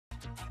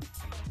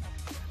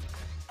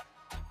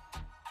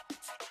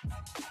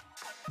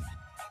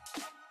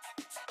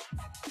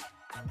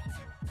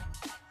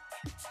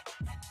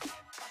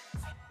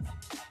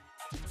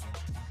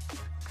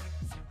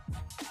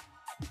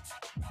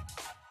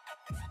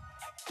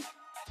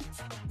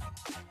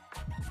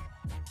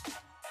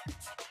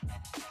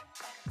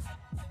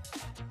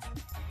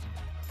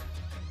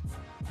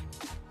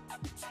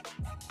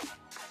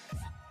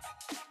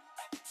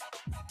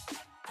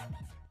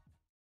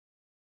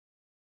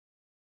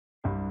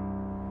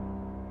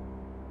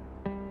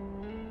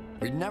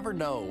We never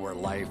know where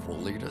life will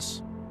lead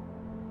us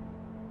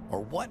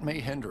or what may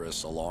hinder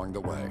us along the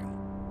way.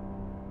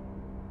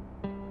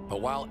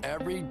 But while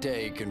every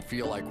day can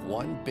feel like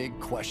one big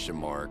question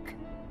mark,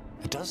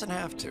 it doesn't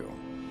have to.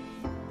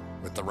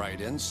 With the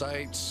right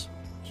insights,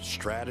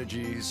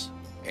 strategies,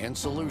 and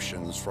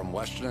solutions from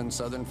Western and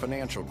Southern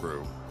Financial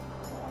Group,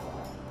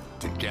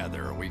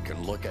 together we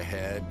can look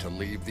ahead to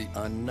leave the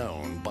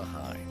unknown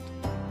behind.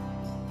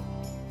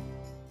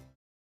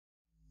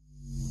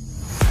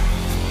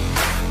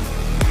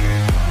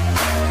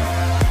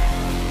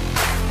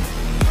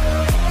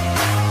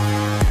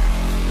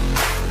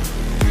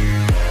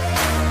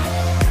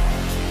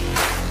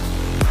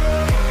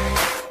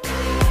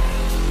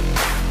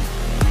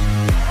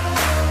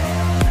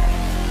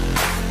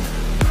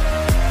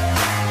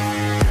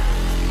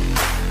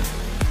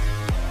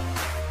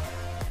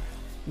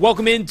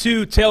 Welcome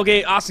into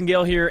Tailgate. Austin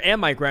Gayle here, and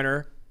Mike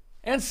Renner,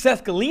 and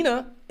Seth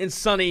Galina in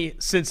sunny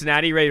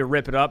Cincinnati, ready to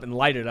rip it up and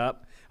light it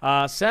up.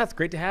 Seth,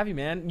 great to have you,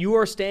 man. You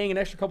are staying an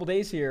extra couple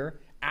days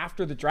here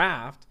after the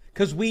draft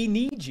because we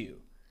need you.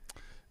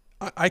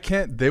 I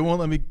can't. They won't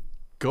let me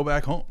go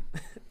back home.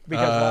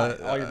 Because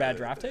all your bad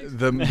draft takes?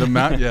 The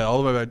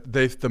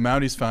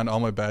Mounties found all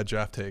my bad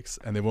draft takes,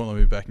 and they won't let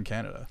me back in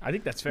Canada. I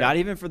think that's fair. Not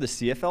even for the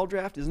CFL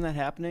draft? Isn't that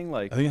happening?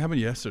 I think it happened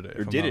yesterday,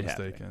 or if did I'm it not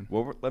mistaken.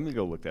 Well, let me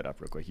go look that up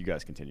real quick. You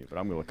guys continue, but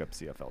I'm going to look up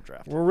CFL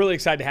draft. We're really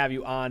excited to have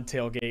you on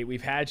Tailgate.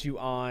 We've had you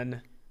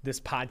on this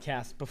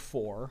podcast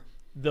before.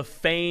 The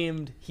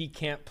famed "he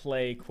can't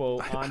play"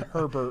 quote on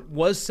Herbert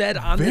was said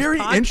on this podcast. Very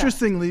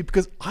interestingly,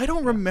 because I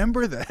don't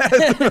remember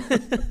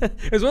that.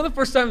 It was one of the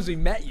first times we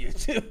met you,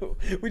 too.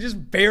 We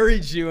just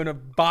buried you in a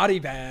body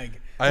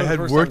bag. I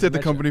had worked at the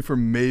company for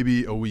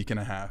maybe a week and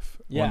a half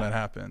when that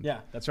happened. Yeah,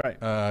 that's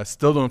right.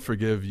 Still don't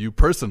forgive you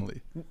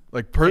personally.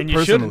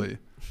 Personally.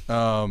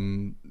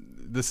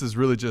 This is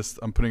really just,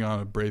 I'm putting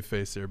on a brave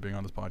face here being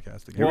on this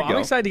podcast again. Well, I'm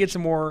excited to get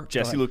some more.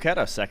 Jesse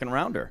Lucchetta, second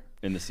rounder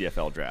in the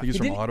CFL draft. He's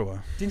from Ottawa.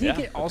 Didn't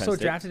he get also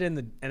drafted in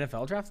the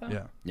NFL draft,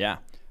 though? Yeah.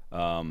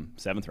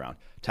 Seventh round.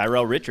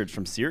 Tyrell Richards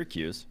from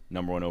Syracuse,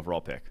 number 1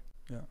 overall pick.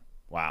 Yeah.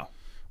 Wow.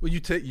 Well, you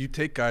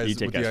take guys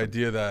with the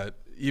idea that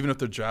even if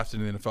they're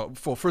drafted in the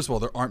NFL, well, first of all,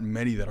 there aren't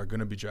many that are going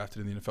to be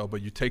drafted in the NFL,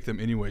 but you take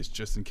them anyways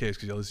just in case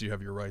because at least you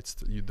have your rights,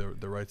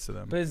 the rights to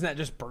them. But isn't that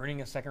just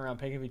burning a second-round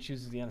pick if he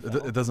chooses the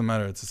NFL? It doesn't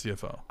matter. It's a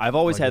CFL. I've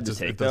always had the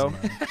take, though,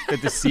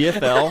 that the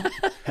CFL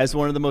has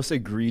one of the most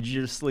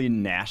egregiously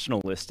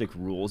nationalistic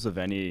rules of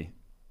any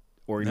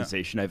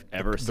organization I've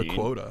ever seen. The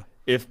quota.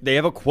 If they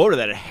have a quota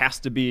that it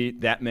has to be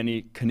that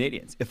many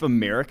Canadians. If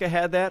America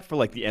had that for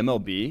like the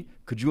MLB,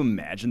 could you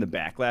imagine the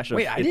backlash?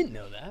 Wait, I didn't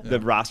know that. The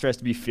roster has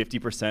to be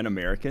 50%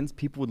 Americans.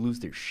 People would lose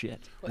their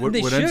shit.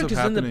 They should, because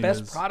then the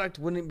best product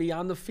wouldn't be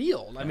on the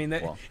field. I mean,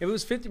 if it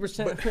was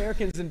 50%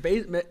 Americans in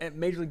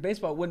Major League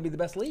Baseball, it wouldn't be the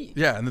best league.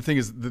 Yeah, and the thing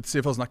is, the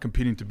CFL is not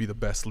competing to be the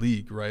best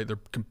league, right?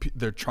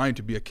 They're trying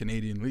to be a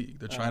Canadian league.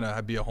 They're trying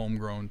to be a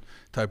homegrown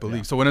type of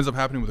league. So what ends up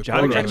happening with the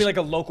quota? They're trying to be like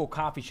a local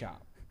coffee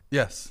shop.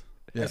 Yes.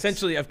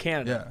 Essentially of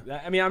Canada.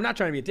 Yeah. I mean, I'm not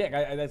trying to be a dick.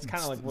 That's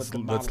kind of like what the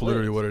model That's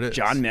literally what it is.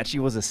 John Mechie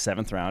was a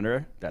 7th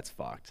rounder. That's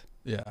fucked.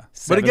 Yeah.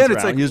 But again,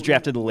 it's like he was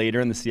drafted later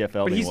in the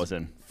CFL than he was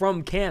in.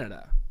 From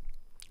Canada.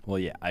 Well,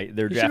 yeah,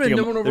 they're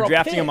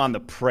drafting him on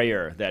the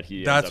prayer that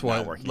he. That's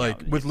why, working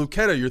like out. with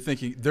Lucchetta, you're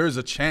thinking there's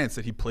a chance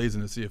that he plays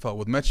in the CFL.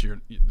 With Mechie,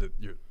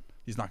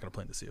 he's not going to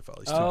play in the CFL.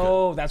 He's too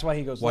good. That's why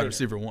he goes wide later.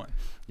 receiver 1.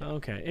 Yeah.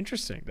 Okay,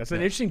 interesting. That's an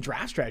interesting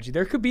draft strategy.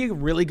 There could be a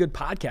really good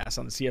podcast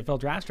on the CFL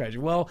draft strategy.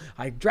 Well,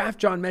 I draft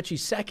John Mechie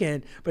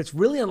 2nd, but it's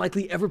really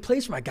unlikely he ever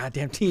plays for my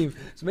goddamn team.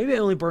 So maybe I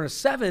only burn a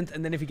 7th,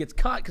 and then if he gets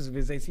cut because of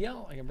his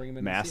ACL, I can bring him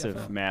in.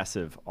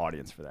 Massive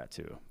audience for that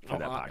too. For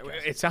that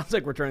podcast. It sounds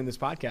like we're turning this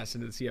podcast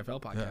into the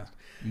CFL podcast.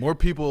 Yeah. More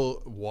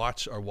people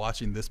are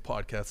watching this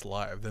podcast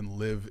live than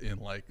live in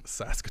like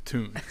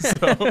Saskatoon.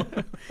 So.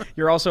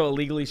 You're also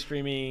illegally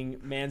streaming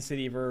Man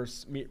City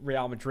versus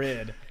Real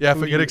Madrid. Yeah,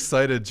 if I get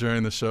excited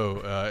during the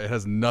show, it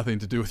has nothing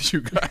to do with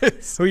you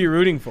guys. Who are you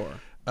rooting for?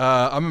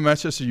 I'm a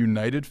Manchester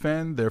United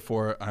fan,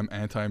 therefore I'm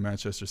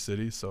anti-Manchester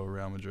City, so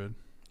Real Madrid.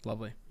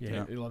 Lovely.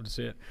 Yeah, you'd love to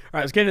see it. All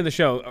right, let's get into the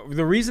show.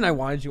 The reason I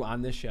wanted you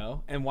on this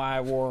show and why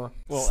I wore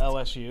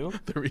LSU.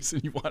 The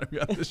reason you wanted me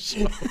on this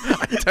show.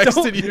 I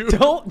texted you.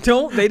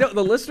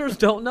 The listeners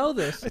don't know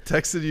this. I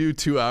texted you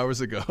 2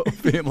 hours ago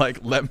being like,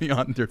 let me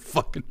on your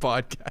fucking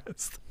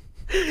podcast.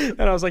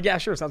 And I was like, yeah,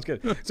 sure, sounds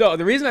good. So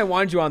the reason I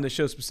wanted you on this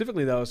show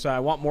specifically, though, so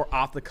I want more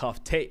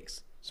off-the-cuff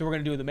takes. So we're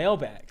going to do the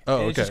mailbag.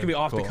 Oh, It's just going to be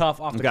off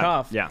the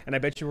cuff. Yeah. And I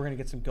bet you we're going to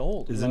get some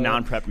gold. This is a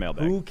non-prep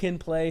mailbag. Who can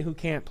play, who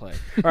can't play.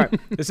 All right,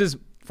 this is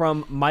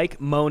from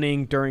Mike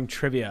moaning during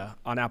trivia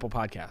on Apple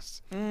Podcasts.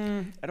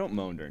 I don't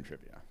moan during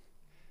trivia.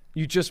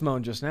 You just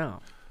moaned just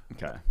now.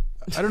 Okay.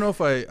 I don't know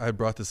if I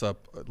brought this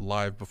up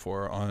live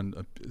before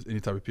on any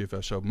type of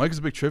PFF show. Mike is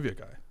a big trivia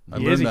guy.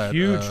 He is a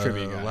huge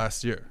trivia guy.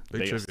 Last year.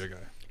 Big trivia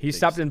guy. He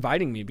stopped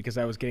inviting me because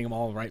I was getting them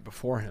all right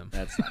before him.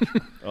 That's not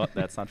true. Well,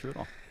 that's not true at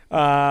all.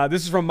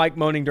 This is from Mike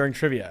moaning during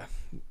trivia.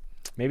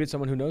 Maybe it's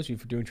someone who knows you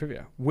for doing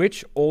trivia.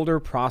 Which older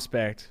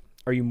prospect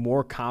are you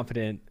more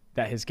confident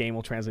that his game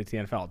will translate to the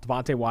NFL?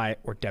 Devontae Wyatt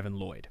or Devin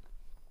Lloyd?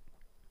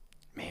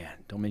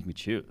 Don't make me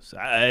choose.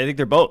 I think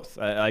they're both.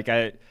 I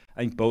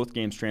think both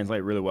games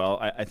translate really well.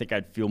 I think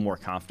I'd feel more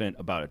confident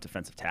about a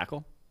defensive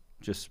tackle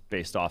just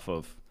based off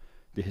of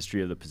the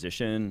history of the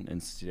position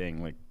and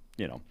saying, like,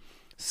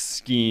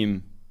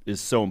 scheme is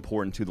so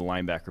important to the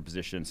linebacker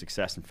position,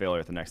 success and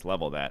failure at the next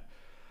level, that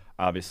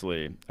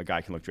obviously a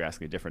guy can look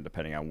drastically different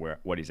depending on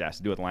what he's asked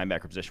to do at the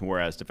linebacker position,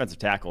 whereas defensive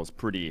tackle is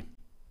pretty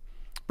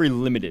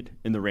limited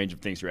in the range of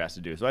things you're asked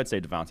to do. So I'd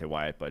say Devontae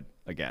Wyatt, but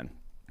again,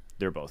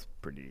 they're both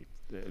pretty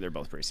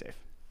safe.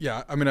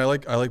 Yeah, I mean, I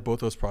like both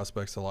those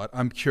prospects a lot.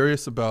 I'm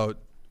curious about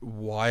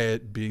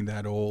Wyatt being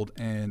that old,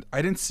 and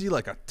I didn't see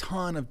like a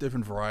ton of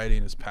different variety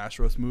in his pass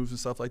rush moves and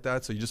stuff like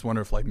that. So you just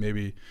wonder if like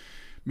maybe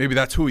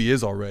that's who he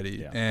is already.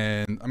 Yeah.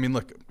 And I mean,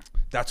 look,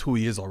 that's who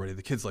he is already.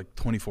 The kid's like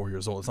 24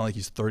 years old. It's not like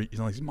he's 30. It's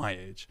not like he's my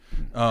age.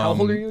 How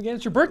old are you again?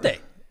 It's your birthday.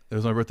 It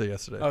was my birthday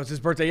yesterday. Oh, it's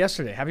his birthday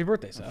yesterday. Happy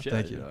birthday, Seth.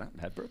 Thank you.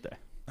 Happy birthday.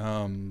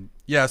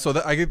 Yeah,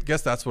 so I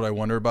guess that's what I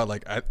wonder about.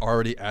 Like,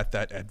 already at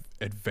that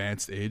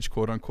advanced age,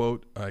 quote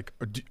unquote. Like,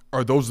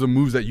 are those the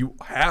moves that you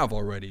have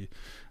already?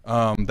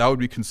 That would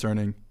be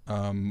concerning.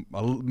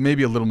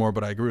 Maybe a little more,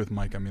 but I agree with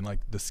Mike. I mean, like,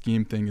 the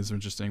scheme thing is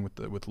interesting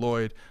with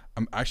Lloyd.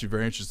 I'm actually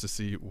very interested to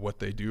see what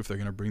they do if they're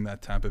going to bring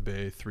that Tampa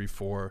Bay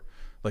 3-4.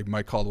 Like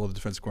Mike Caldwell, the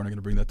defensive corner, going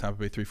to bring that Tampa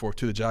Bay 3-4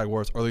 to the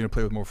Jaguars. Are they going to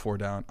play with more 4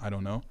 down? I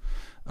don't know.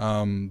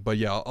 But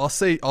yeah, I'll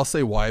say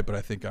Wyatt, but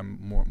I think I'm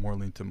more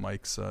lean to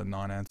Mike's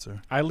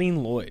non-answer. I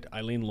lean Lloyd,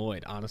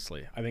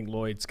 honestly. I think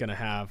Lloyd's going to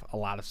have a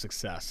lot of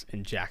success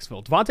in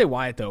Jacksonville. Devontae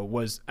Wyatt,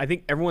 though, I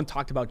think everyone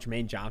talked about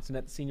Jermaine Johnson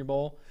at the Senior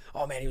Bowl.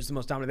 Oh, man, he was the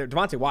most dominant there.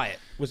 Devontae Wyatt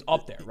was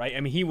up there, right? I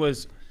mean, he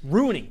was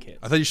ruining kids.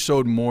 I thought he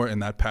showed more in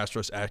that pass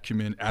rush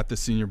acumen at the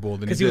Senior Bowl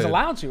than he did. Because he was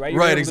allowed to, right?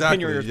 Right, exactly. Pin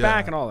your ears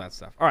back and all that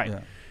stuff. All right. Yeah.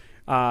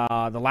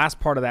 The last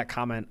part of that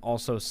comment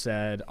also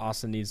said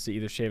Austin needs to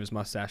either shave his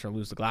mustache or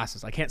lose the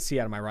glasses. I can't see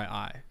out of my right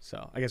eye,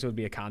 so I guess it would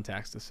be a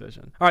contacts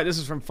decision. All right, this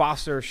is from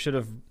Foster. Should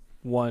have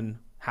won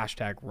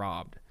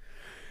 #robbed.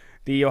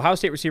 The Ohio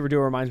State receiver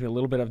duo reminds me a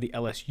little bit of the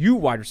LSU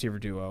wide receiver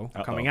duo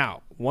coming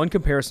out. One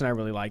comparison I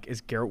really like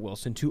is Garrett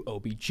Wilson to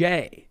OBJ.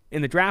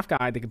 In the draft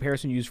guide, the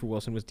comparison used for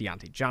Wilson was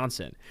Deontay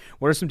Johnson.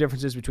 What are some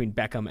differences between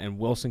Beckham and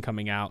Wilson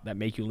coming out that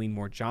make you lean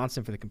more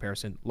Johnson for the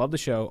comparison? Love the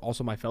show.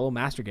 Also, my fellow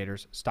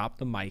Mastergators, stop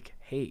the mic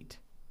hate.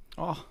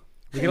 Oh,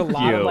 we get a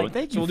lot of like.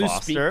 Thank so you, we'll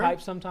Foster. do speak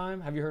pipes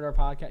sometime. Have you heard our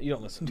podcast? You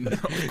don't listen to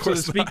it. No, of so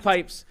course the speak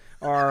pipes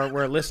are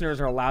where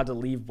listeners are allowed to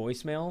leave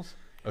voicemails.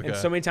 Okay. And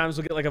so many times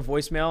we'll get like a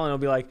voicemail and it'll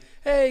be like,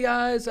 "Hey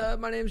guys,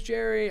 my name's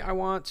Jerry. I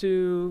want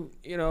to,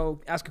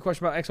 ask a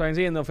question about X, Y, and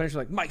Z," and they'll finish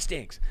like, "Mike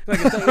stinks."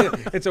 Like,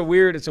 it's a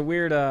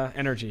weird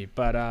energy.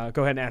 But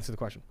go ahead and answer the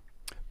question.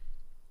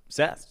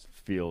 Seth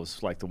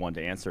feels like the one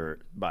to answer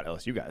about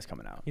LSU guys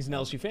coming out. He's an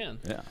LSU fan.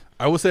 Yeah.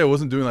 I will say I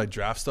wasn't doing like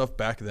draft stuff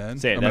back then.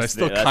 I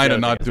still kind of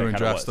not doing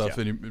draft stuff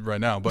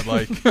right now, but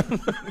like,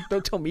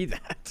 don't tell me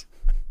that.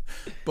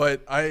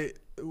 But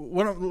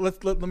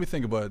let me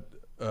think about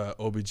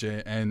OBJ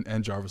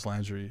and Jarvis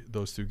Landry,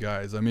 those two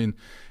guys. I mean,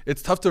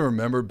 it's tough to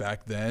remember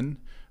back then,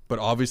 but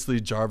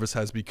obviously Jarvis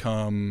has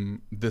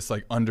become this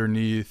like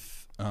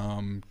underneath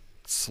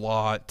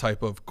slot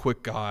type of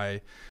quick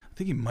guy. I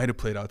think he might have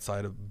played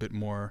outside a bit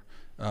more,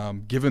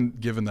 given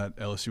that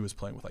LSU was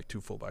playing with like 2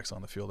 fullbacks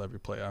on the field every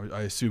play.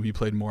 I assume he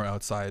played more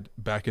outside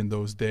back in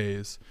those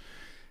days.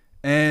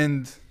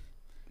 And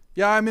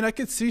yeah, I mean, I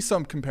could see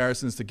some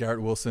comparisons to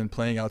Garrett Wilson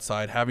playing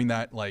outside, having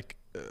that like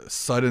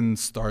sudden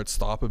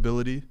start-stop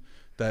ability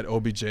that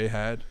OBJ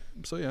had.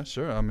 So yeah,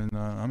 sure, I'm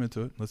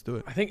into it. Let's do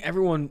it. I think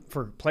everyone,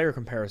 for player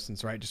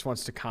comparisons, right, just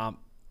wants to comp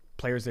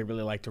players they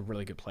really like to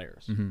really good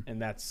players, and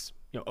that's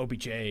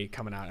OBJ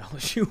coming out of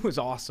LSU was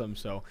awesome.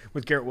 So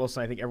with Garrett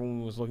Wilson, I think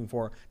everyone was looking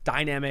for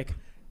dynamic,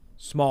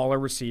 smaller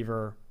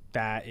receiver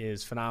that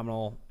is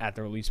phenomenal at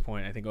the release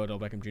point. I think Odell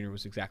Beckham Jr.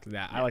 was exactly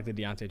that. I like the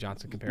Deontay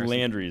Johnson comparison.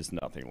 Landry is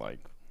nothing like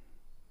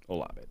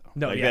Olave, though.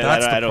 No, like, yeah,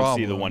 that's the I don't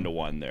problem. see the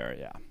 1-to-1 there.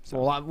 Yeah. So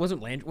Olave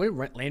wasn't Landry.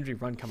 What did Landry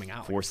run coming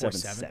out?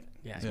 4.77.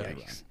 Yeah.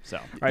 So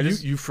right,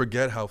 you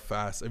forget how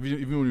fast.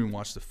 Even when you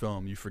watch the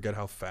film, you forget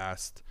how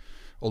fast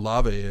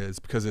Olave is,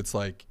 because it's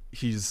like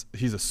he's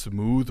a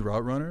smooth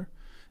route runner,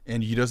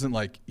 and he doesn't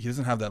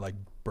have that like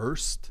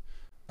burst.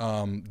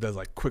 There's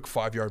like quick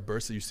 5-yard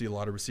bursts that you see a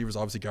lot of receivers.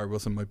 Obviously, Garrett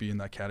Wilson might be in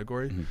that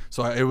category.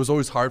 So it was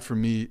always hard for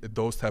me,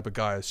 those type of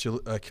guys. Khalil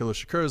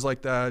Shakur is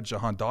like that.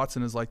 Jahan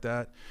Dotson is like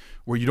that,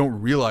 where you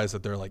don't realize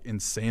that they're like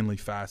insanely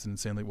fast and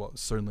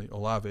certainly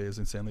Olave is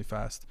insanely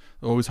fast.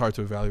 Always hard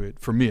to evaluate,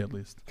 for me at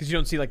least. Because you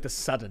don't see like the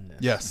suddenness.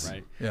 Yes.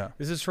 Right? Yeah.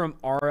 This is from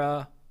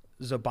Ara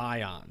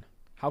Zabayan.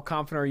 How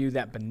confident are you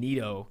that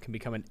Benito can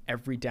become an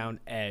every down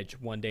edge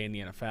one day in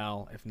the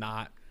NFL? If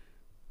not,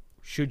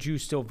 should you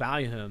still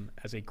value him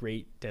as a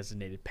great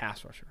designated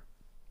pass rusher?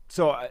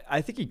 So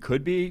I think he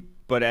could be,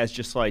 but as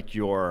just like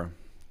your,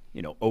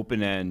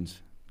 open end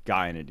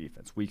guy in a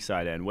defense, weak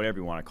side end, whatever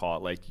you want to call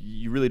it. Like,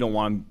 you really don't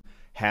want him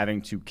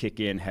having to kick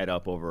in head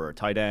up over a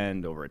tight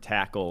end, over a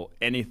tackle,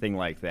 anything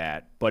like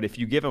that. But if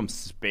you give him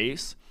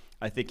space,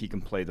 I think he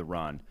can play the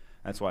run.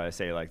 That's why I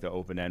say like the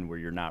open end where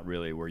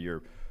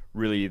you're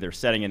really either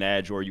setting an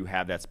edge or you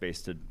have that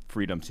space to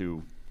freedom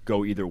to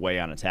go either way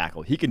on a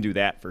tackle. He can do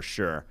that for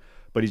sure,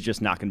 but he's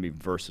just not going to be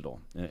versatile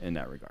in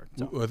that regard.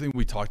 So. I think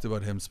we talked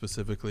about him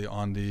specifically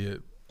on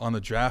the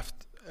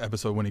draft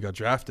episode when he got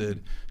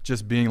drafted,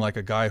 just being like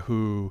a guy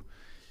who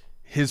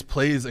his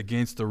plays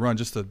against the run,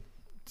 just to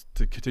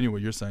continue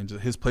what you're saying,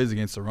 his plays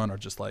against the run are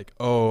just like,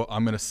 oh,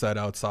 I'm going to set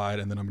outside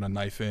and then I'm going to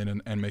knife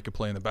in and make a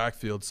play in the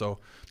backfield. So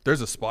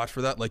there's a spot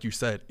for that. Like you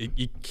said,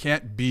 it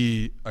can't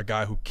be a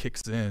guy who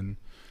kicks in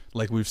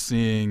like we've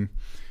seen,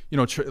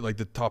 like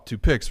the top 2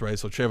 picks, right?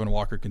 So Trayvon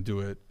Walker can do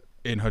it.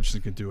 Aiden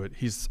Hutchinson can do it.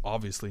 He's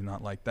obviously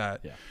not like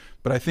that. Yeah.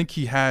 But I think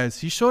he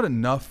showed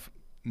enough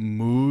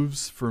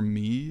moves for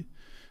me,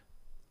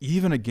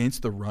 even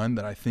against the run,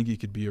 that I think he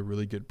could be a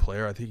really good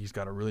player. I think he's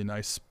got a really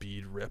nice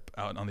speed rip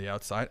out on the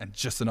outside and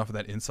just enough of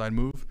that inside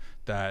move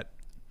that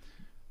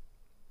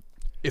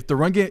if the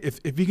run game,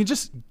 if he can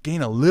just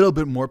gain a little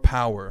bit more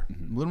power,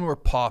 a little more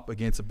pop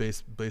against a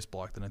base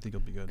block, then I think he'll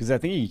be good. Because I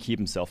think he can keep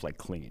himself like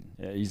clean.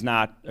 He's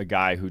not a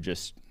guy who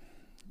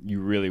you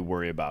really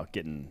worry about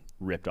getting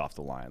ripped off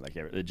the line. Like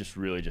just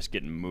really just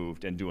getting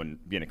moved and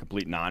being a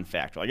complete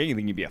non-factor. Like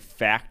anything can be a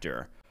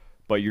factor,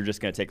 but you're just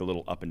going to take a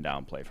little up and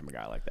down play from a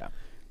guy like that.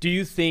 Do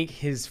you think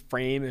his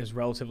frame is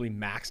relatively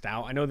maxed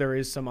out? I know there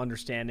is some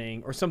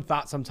understanding or some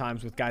thought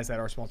sometimes with guys that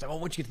are small. It's like, oh,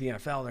 once you get to the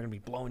NFL, they're going to be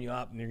blowing you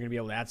up and you're going to be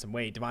able to add some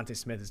weight. Devontae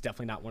Smith is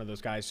definitely not one of those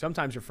guys.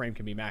 Sometimes your frame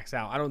can be maxed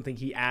out. I don't think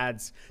he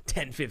adds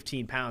 10,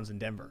 15 pounds in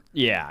Denver.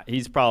 Yeah,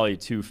 he's probably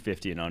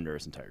 250 and under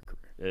his entire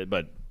career.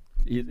 But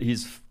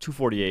he's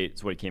 248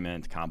 is what he came in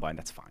at the combine.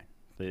 That's fine.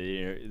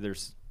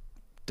 There's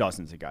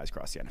dozens of guys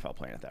across the NFL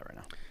playing at that right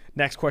now.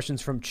 Next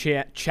question's from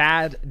Chad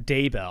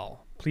Daybell.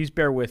 Please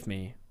bear with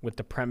me with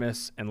the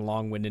premise and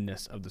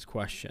long-windedness of this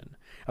question.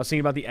 I was thinking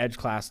about the edge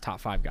class top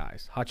 5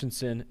 guys: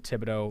 Hutchinson,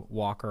 Thibodeau,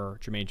 Walker,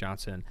 Jermaine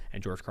Johnson,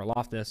 and George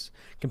Karlaftis,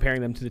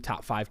 comparing them to the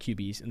top 5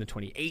 QBs in the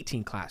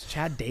 2018 class.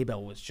 Chad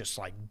Daybell was just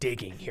like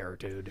digging here,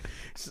 dude.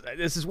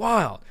 This is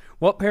wild.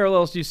 What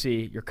parallels do you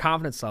see, your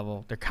confidence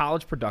level, their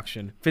college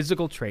production,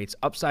 physical traits,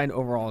 upside and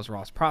overall as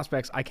Ross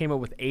prospects? I came up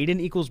with Aiden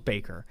equals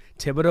Baker,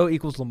 Thibodeau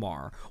equals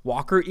Lamar,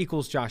 Walker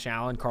equals Josh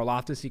Allen,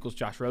 Karlaftis equals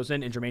Josh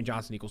Rosen, and Jermaine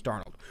Johnson equals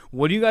Darnold.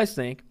 What do you guys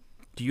think?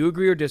 Do you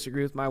agree or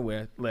disagree with my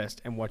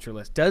list, and what's your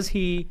list? Does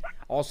he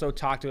also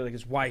talk to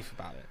his wife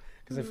about it?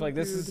 Because I feel like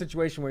this is a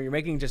situation where you're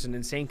making just an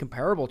insane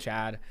comparable,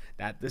 Chad,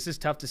 that this is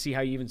tough to see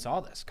how you even saw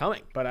this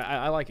coming, but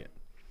I like it.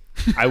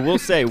 I will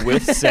say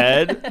with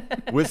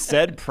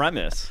said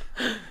premise,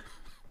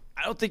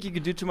 I don't think you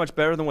could do too much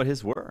better than what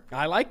his were.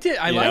 I liked it.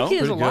 I like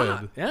his a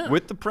lot. Yeah.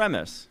 With the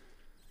premise,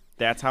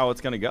 that's how it's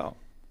going to go.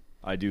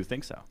 I do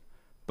think so.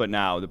 But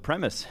now the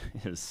premise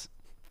is –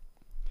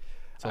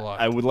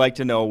 I would like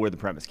to know where the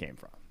premise came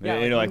from.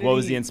 Yeah, what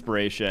was the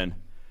inspiration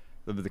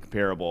of the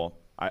comparable?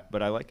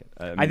 But I like it.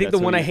 I think the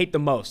one I hate the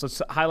most.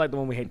 Let's highlight the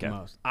one we hate the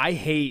most. I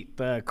hate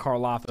the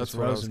Karlaftis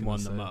Rosen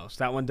one the most.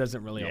 That one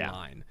doesn't really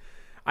align.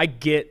 I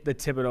get the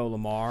Thibodeau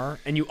Lamar,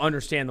 and you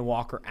understand the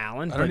Walker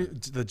Allen.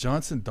 The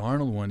Johnson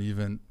Darnold one,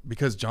 even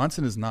because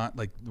Johnson is not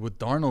like with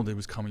Darnold, it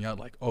was coming out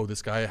like, oh,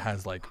 this guy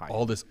has like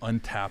all this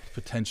untapped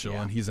potential,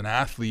 and he's an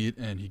athlete,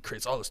 and he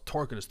creates all this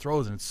torque in his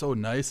throws, and it's so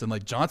nice. And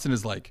like Johnson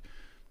is like,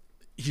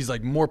 he's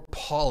like more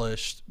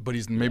polished, but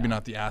he's maybe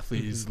not the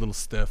athlete. He's a little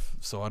stiff,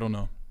 so I don't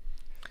know.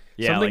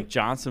 Yeah, like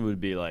Johnson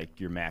would be like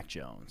your Mac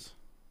Jones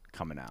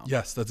coming out.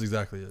 Yes, that's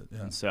exactly it.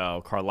 Yeah. And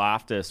so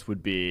Karlaftis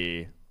would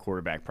be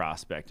quarterback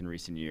prospect in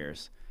recent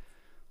years.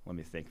 Let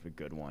me think of a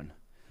good one.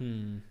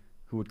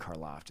 Who would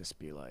Karlaftis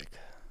be like?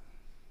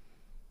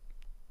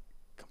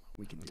 Come on,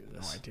 we can do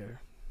this. No idea.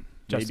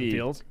 Justin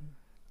Fields?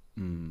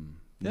 Yeah,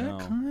 no.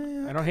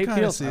 I don't hate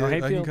Fields. I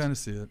can kind of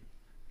see it.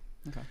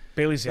 Okay.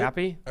 Bailey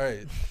Zappi? All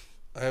right.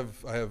 I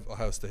have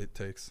Ohio State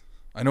takes.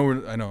 I know.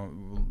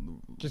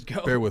 Just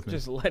go. Bear with me.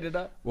 Just light it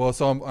up. Well,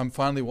 so I'm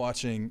finally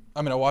watching.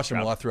 I mean, I watched him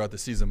a lot throughout the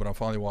season, but I'm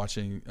finally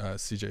watching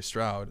C.J.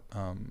 Stroud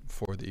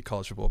for the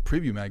College Football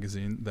Preview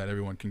magazine that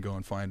everyone can go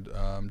and find.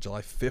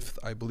 July 5th,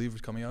 I believe,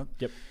 is coming out.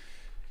 Yep.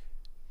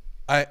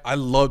 I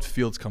loved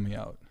Fields coming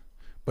out,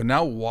 but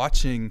now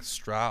watching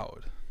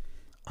Stroud,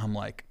 I'm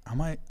like,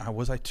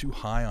 was I too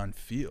high on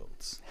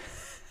Fields?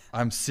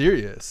 I'm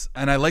serious,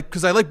 and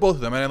because I like both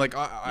of them, and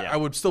I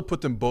would still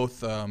put them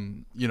both.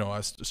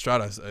 As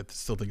Stroud, I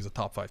still think is a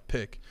top 5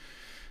 pick,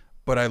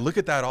 but I look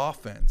at that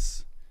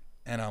offense,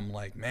 and I'm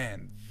like,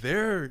 man,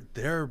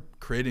 they're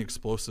creating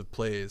explosive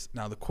plays.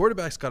 Now the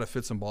quarterback's got to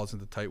fit some balls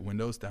into tight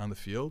windows down the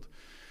field,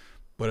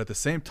 but at the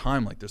same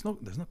time, like there's no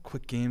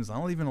quick games,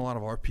 not even a lot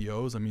of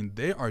RPOs. I mean,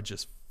 they are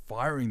just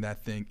firing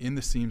that thing in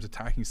the seams,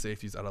 attacking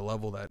safeties at a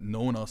level that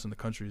no one else in the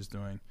country is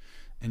doing.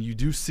 And you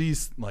do see,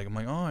 like, I'm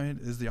like, oh,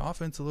 is the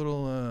offense a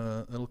little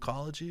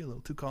collegey, a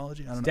little too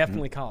collegey? I don't know.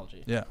 Definitely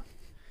collegey. Yeah.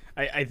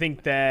 I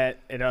think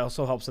that it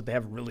also helps that they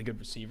have really good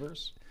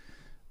receivers.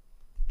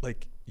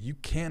 Like, you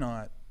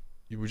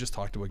were just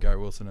talking about Garrett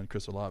Wilson and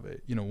Chris Olave.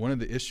 One of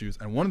the issues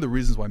and one of the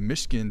reasons why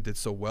Michigan did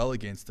so well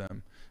against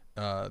them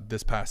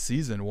this past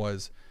season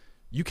was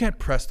you can't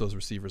press those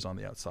receivers on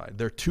the outside.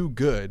 They're too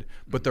good,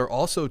 but they're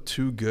also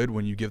too good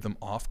when you give them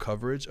off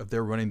coverage if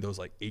they're running those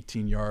like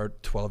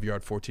 18-yard,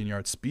 12-yard,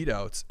 14-yard speed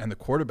outs, and the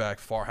quarterback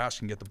far hash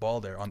can get the ball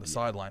there on the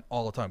sideline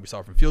all the time. We saw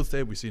it from Fields'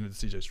 tape. We've seen it in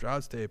C.J.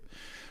 Stroud's tape.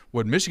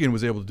 What Michigan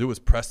was able to do was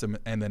press them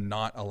and then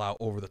not allow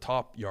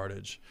over-the-top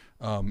yardage.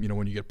 When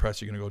you get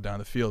pressed, you're going to go down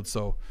the field.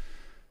 So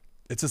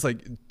it's just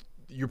like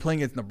you're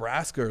playing against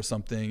Nebraska or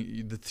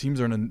something. The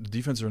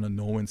defense are in a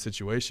no-win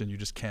situation. You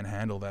just can't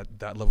handle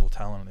that level of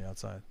talent on the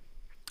outside.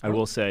 I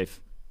will say,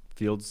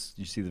 Fields,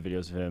 you see the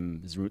videos of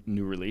him, his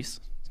new release.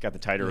 He's got the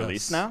tighter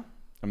release now.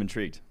 I'm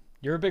intrigued.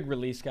 You're a big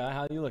release guy.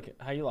 How you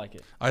like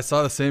it? I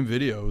saw the same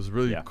video. It was a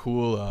really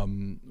cool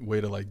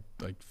way to like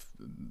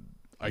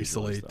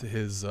isolate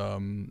his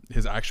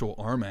actual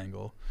arm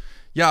angle.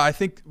 Yeah, I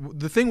think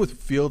the thing with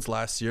Fields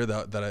last year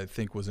that I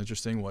think was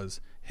interesting was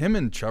him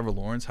and Trevor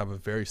Lawrence have a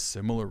very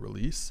similar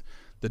release.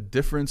 The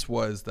difference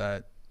was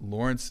that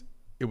Lawrence,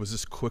 it was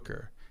just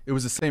quicker. It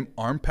was the same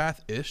arm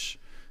path-ish.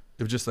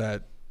 It was just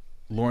that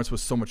Lawrence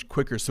was so much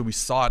quicker, so we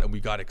saw it and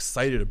we got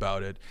excited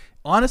about it.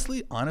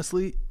 Honestly,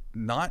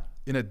 not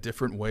in a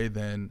different way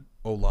than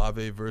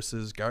Olave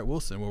versus Garrett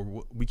Wilson,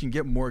 where we can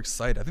get more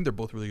excited. I think they're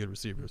both really good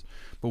receivers,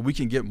 but we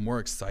can get more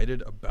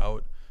excited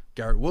about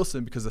Garrett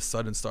Wilson because the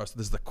sudden starts.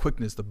 There's the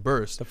quickness, the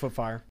burst, the foot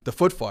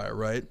fire,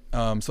 right?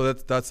 So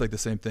that's like the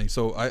same thing.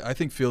 So I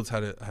think Fields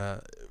had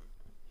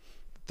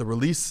the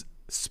release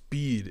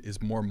speed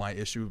is more my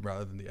issue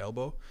rather than the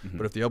elbow.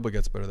 But if the elbow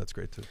gets better, that's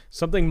great too.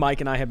 Something Mike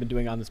and I have been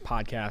doing on this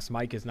podcast,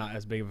 Mike is not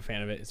as big of a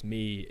fan of it as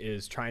me,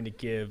 is trying to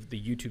give the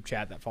YouTube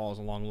chat that follows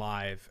along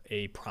live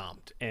a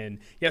prompt. And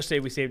yesterday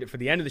we saved it for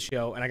the end of the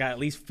show, and I got at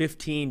least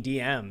 15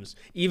 DMs,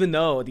 even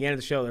though at the end of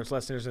the show there's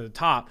listeners at the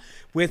top,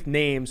 with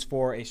names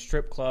for a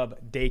strip club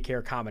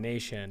daycare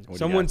combination.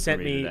 Someone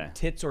sent me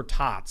tits or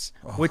tots,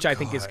 which I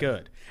think is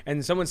good.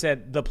 And someone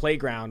said the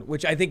playground,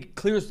 which I think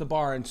clears the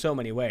bar in so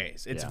many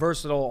ways. It's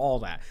versatile,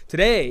 all that.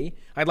 Today,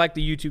 I'd like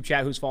the YouTube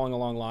chat who's following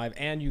along live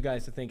and you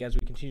guys to think as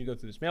we continue to go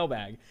through this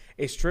mailbag,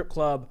 a strip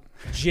club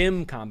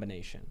gym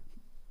combination.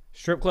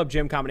 Strip club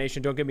gym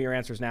combination. Don't give me your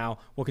answers now.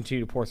 We'll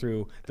continue to pour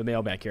through the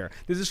mailbag here.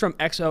 This is from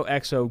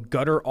XOXO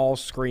Gutter All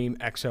Scream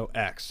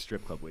XOX.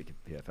 Strip club week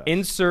at PFF.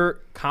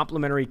 Insert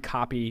complimentary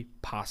copy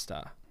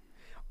pasta.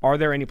 Are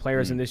there any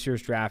players in this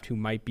year's draft who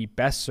might be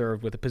best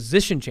served with a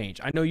position change?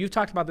 I know you've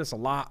talked about this a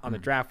lot on the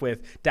draft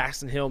with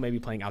Daxton Hill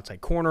maybe playing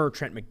outside corner,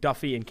 Trent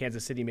McDuffie in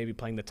Kansas City maybe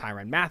playing the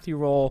Tyrann Mathieu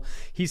role.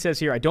 He says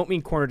here, I don't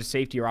mean corner to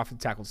safety or offensive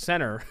tackle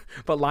center,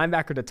 but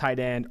linebacker to tight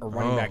end or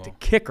running back to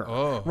kicker.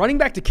 Running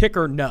back to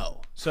kicker, no.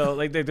 So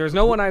like, there's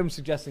no one I'm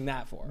suggesting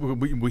that for.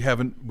 We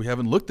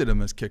haven't looked at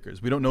them as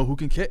kickers. We don't know who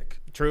can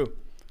kick. True.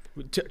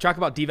 Talk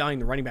about devaluing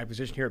the running back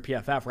position here at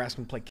PFF. We're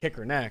asking him to play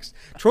kicker next.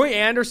 Troy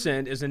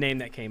Anderson is the name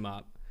that came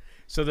up.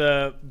 So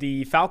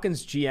the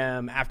Falcons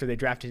GM, after they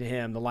drafted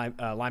him, the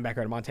linebacker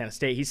out of Montana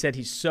State, he said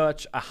he's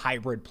such a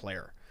hybrid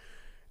player.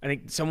 I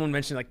think someone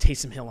mentioned like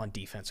Taysom Hill on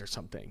defense or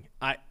something.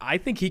 I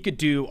think he could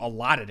do a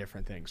lot of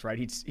different things, right?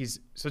 He's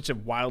such a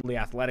wildly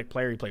athletic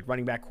player. He played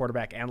running back,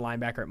 quarterback, and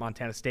linebacker at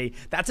Montana State.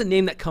 That's a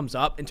name that comes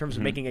up in terms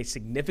of making a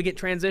significant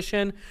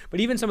transition. But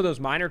even some of those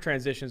minor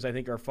transitions I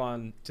think are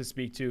fun to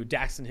speak to.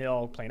 Daxton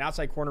Hill playing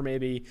outside corner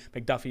maybe,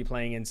 McDuffie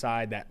playing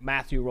inside, that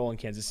Mathieu role in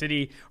Kansas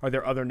City. Are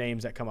there other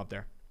names that come up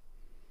there?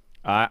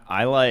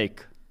 I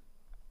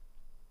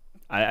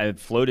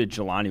floated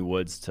Jelani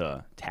Woods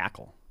to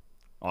tackle,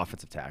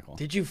 offensive tackle.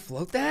 Did you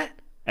float that?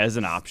 As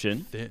an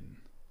option. Thin.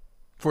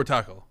 For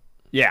tackle.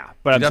 Yeah,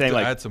 but I'm saying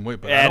like add some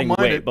weight, but I don't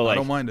mind it. I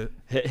don't mind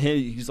it.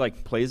 He's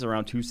like plays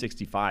around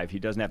 265. He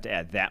doesn't have to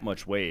add that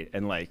much weight,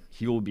 and like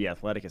he will be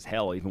athletic as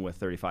hell even with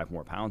 35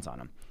 more pounds on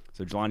him.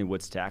 So Jelani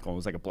Woods tackle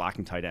was like a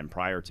blocking tight end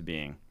prior to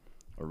being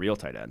a real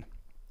tight end.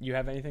 You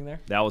have anything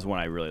there? That was one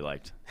I really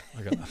liked.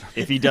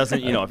 If he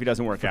doesn't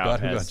work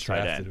out as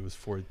tight end. It was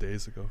 4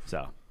 days ago.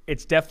 So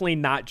it's definitely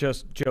not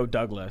just Joe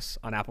Douglas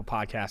on Apple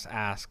Podcasts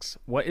asks,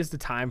 what is the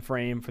time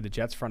frame for the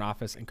Jets front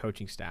office and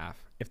coaching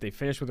staff? If they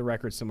finish with a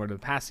record similar to the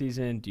past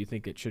season, do you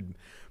think they should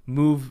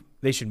move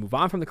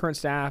on from the current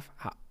staff?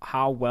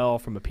 How well,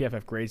 from a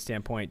PFF grade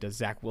standpoint, does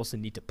Zach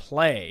Wilson need to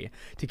play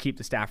to keep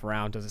the staff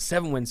around? Does a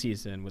 7-win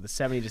season with a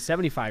 70 to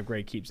 75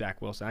 grade keep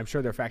Zach Wilson? I'm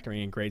sure they're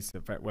factoring in grades to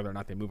whether or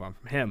not they move on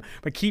from him.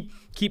 But keep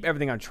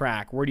everything on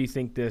track. Where do you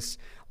think this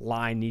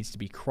line needs to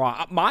be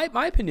crossed? My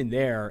opinion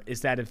there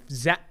is that if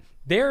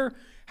there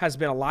has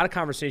been a lot of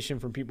conversation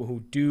from people who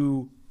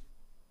do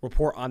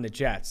report on the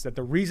Jets that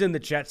the reason the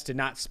Jets did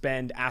not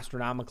spend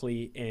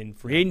astronomically in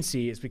free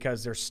agency is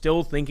because they're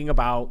still thinking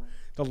about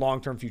the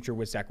long-term future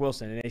with Zach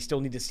Wilson, and they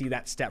still need to see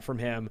that step from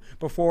him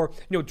before,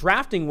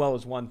 drafting well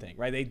is one thing,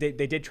 right? They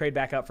did trade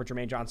back up for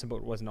Jermaine Johnson, but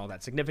it wasn't all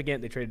that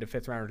significant. They traded a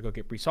 5th rounder to go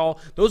get Breece Hall.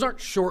 Those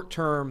aren't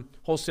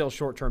wholesale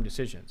short-term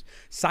decisions.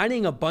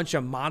 Signing a bunch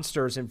of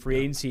monsters in free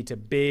agency to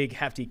big,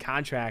 hefty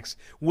contracts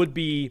would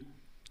be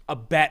a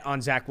bet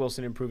on Zach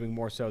Wilson improving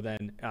more so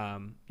than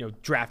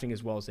drafting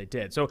as well as they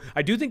did. So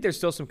I do think there's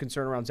still some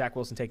concern around Zach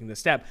Wilson taking this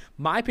step.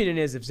 My opinion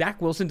is if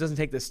Zach Wilson doesn't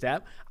take this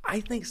step, I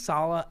think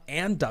Saleh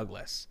and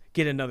Douglas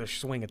get another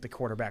swing at the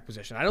quarterback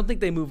position. I don't think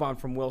they move on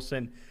from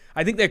Wilson.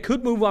 I think they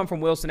could move on from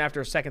Wilson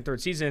after a second,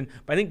 third season,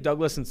 but I think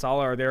Douglas and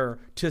Saleh are there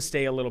to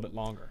stay a little bit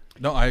longer.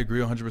 No, I agree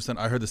 100%.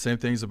 I heard the same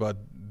things about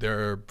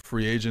their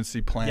free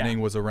agency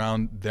planning was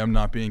around them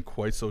not being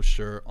quite so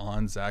sure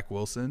on Zach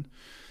Wilson.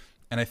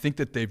 And I think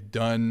that they've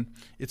done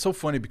 – it's so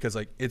funny because,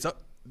 like, it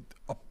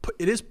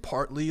is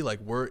partly, like,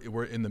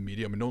 we're in the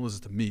media. I mean, no one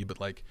listens to me, but,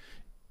 like,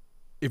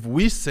 if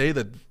we say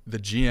that the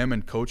GM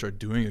and coach are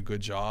doing a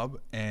good job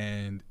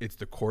and it's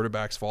the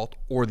quarterback's fault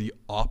or the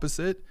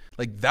opposite,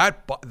 like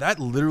that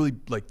literally,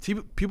 like,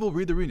 people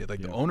read the reading,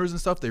 like the owners and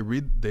stuff, they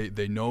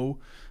know,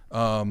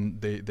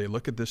 they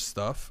look at this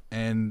stuff,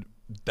 and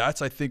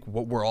that's, I think,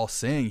 what we're all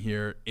saying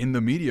here in the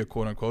media,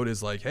 quote unquote,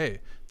 is like, hey,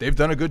 they've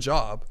done a good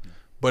job,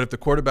 but if the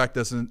quarterback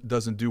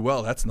doesn't do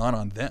well, that's not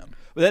on them.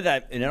 But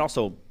and it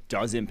also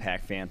does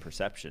impact fan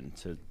perception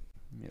to,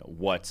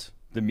 what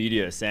the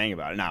media is saying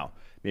about it now.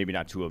 Maybe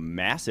not to a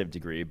massive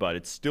degree, but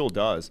it still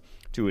does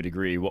to a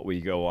degree what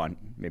we go on,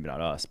 maybe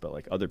not us, but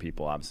like other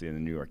people obviously in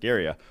the New York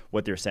area,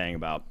 what they're saying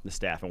about the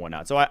staff and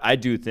whatnot. So I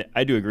do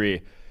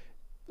agree,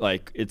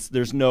 like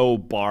there's no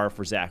bar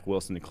for Zach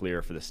Wilson to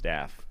clear for the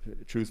staff.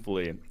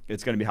 Truthfully,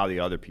 it's going to be how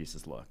the other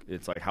pieces look.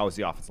 It's like, how is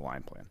the offensive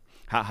line plan?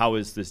 How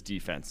is this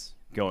defense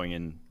going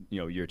in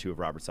year 2 of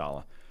Robert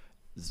Saleh?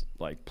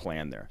 Like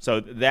plan there.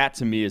 So that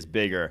to me is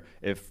bigger.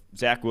 If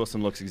Zach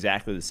Wilson looks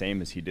exactly the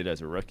same as he did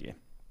as a rookie,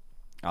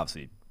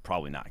 obviously,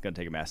 probably not. Going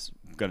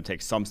to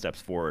take some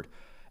steps forward,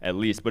 at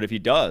least. But if he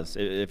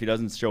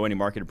doesn't show any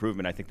market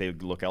improvement, I think they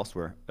would look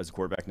elsewhere as a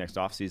quarterback next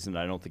offseason.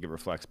 I don't think it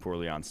reflects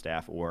poorly on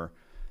staff or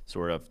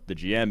sort of the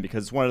GM,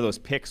 because it's one of those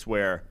picks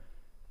where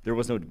there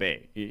was no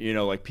debate.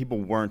 Like people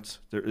weren't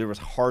there was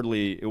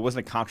hardly, it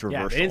wasn't a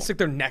controversial. Yeah, they didn't stick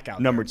their neck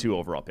out. Number 2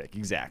 overall pick,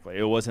 exactly.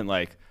 It wasn't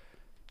like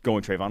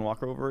going Trayvon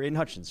Walker over Aiden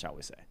Hutchinson, shall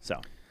we say?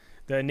 So.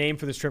 The name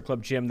for the strip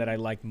club gym that I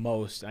like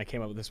most, I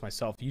came up with this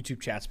myself,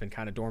 YouTube chat's been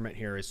kind of dormant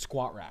here, is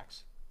Squat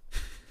Racks.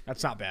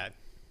 That's not bad.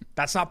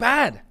 That's not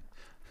bad.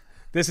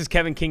 This is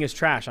Kevin King is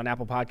Trash on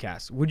Apple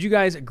Podcasts. Would you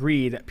guys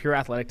agree that pure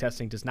athletic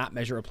testing does not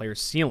measure a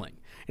player's ceiling?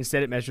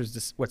 Instead, it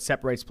measures what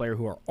separates players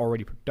who are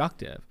already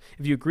productive.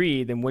 If you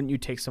agree, then wouldn't you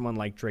take someone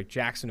like Drake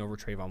Jackson over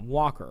Trayvon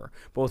Walker?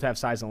 Both have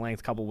size and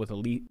length coupled with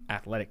elite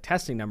athletic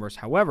testing numbers.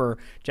 However,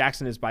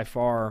 Jackson is by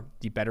far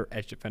the better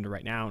edge defender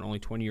right now and only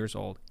 20 years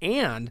old.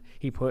 And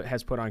he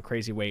has put on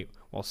crazy weight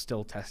while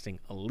still testing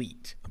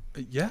elite.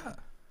 Yeah.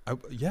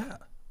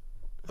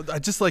 I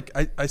just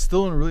I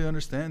still don't really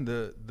understand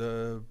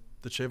the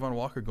Trayvon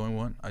Walker going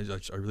one. I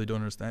really don't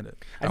understand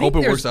it. I hope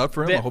it works out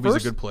for him. I hope he's a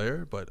good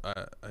player, but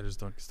I just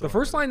don't. The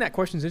first line that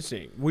question is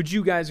interesting. Would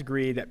you guys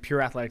agree that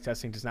pure athletic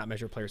testing does not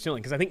measure a player's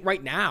ceiling? Because I think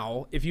right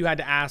now, if you had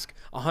to ask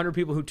 100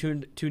 people who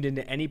tuned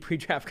into any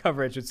pre-draft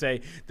coverage, would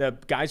say the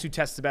guys who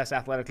test the best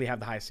athletically have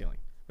the highest ceiling.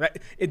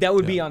 Right? That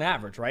would be on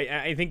average, right?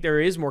 I think there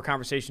is more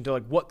conversation to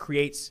like what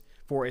creates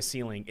for a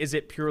ceiling. Is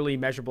it purely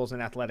measurables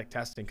and athletic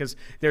testing? Because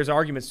there's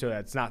arguments to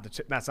that.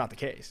 That's not the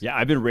case. Yeah,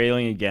 I've been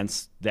railing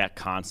against that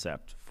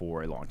concept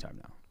for a long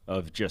time now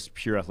of just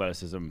pure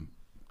athleticism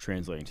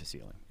translating to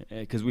ceiling,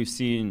 because we've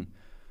seen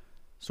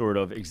sort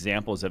of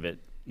examples of it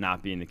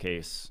not being the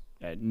case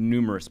at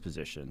numerous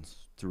positions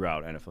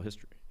throughout NFL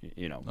history.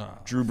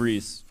 Drew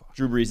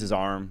Brees'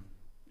 arm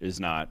is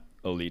not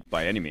elite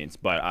by any means,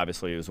 but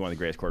obviously he was one of the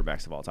greatest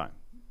quarterbacks of all time.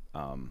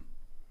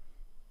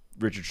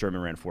 Richard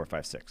Sherman ran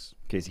 4.56.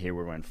 Casey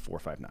Hayward ran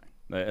 4.59.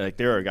 Like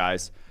there are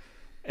guys,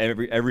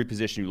 every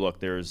position you look,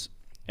 there's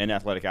an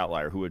athletic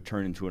outlier who would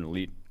turn into an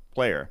elite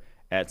player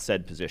at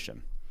said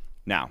position.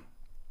 Now,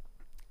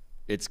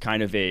 it's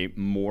kind of a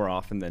more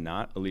often than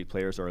not elite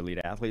players are elite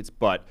athletes,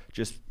 but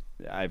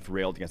I've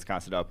railed against the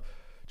concept of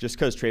just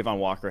because Trayvon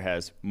Walker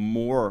has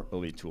more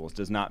elite tools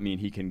does not mean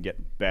he can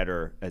get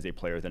better as a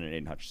player than an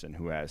Aiden Hutchinson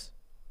who has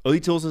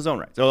elite tools in his own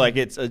right. So like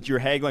you're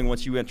haggling,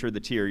 once you enter the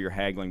tier, you're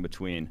haggling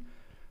between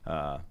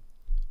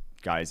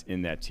guys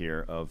in that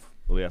tier of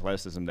elite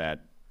athleticism that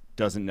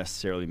doesn't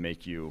necessarily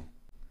make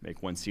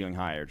one ceiling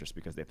higher just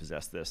because they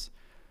possess this.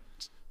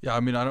 Yeah, I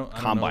mean, I don't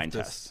know if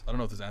test. I don't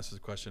know if this answers the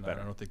question. I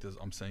don't think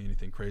I'm saying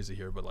anything crazy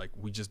here, but like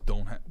we just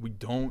don't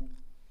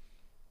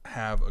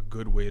have a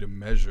good way to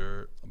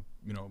measure,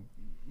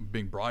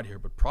 being broad here,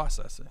 but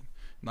processing.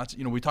 Not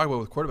we talk about it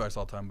with quarterbacks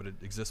all the time, but it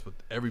exists with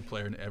every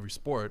player in every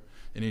sport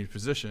in any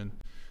position.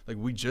 Like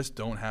we just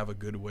don't have a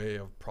good way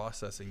of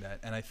processing that,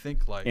 and I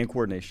think and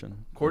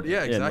coordination.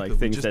 Yeah, exactly. And like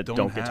things that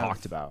don't get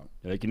talked about.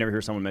 Like you never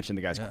hear someone mention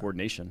the guy's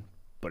coordination,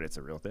 but it's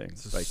a real thing.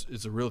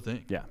 It's a real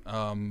thing. Yeah.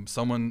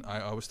 Someone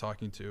I was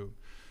talking to,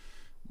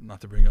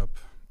 not to bring up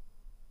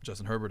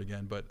Justin Herbert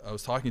again, but I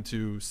was talking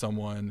to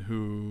someone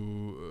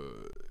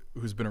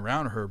who's been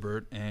around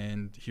Herbert,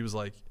 and he was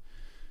like,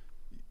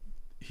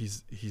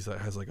 he's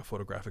has like a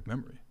photographic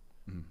memory.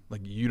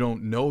 Like you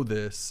don't know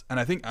this, and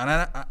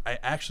I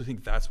actually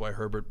think that's why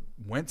Herbert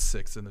went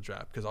 6th in the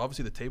draft, because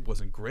obviously the tape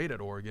wasn't great at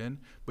Oregon,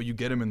 but you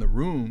get him in the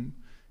room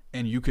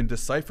and you can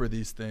decipher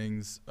these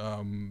things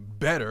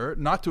better,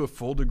 not to a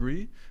full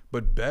degree,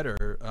 but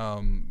better,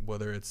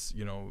 whether it's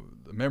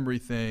the memory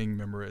thing,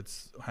 remember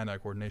it's hand-eye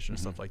coordination and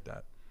stuff like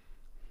that.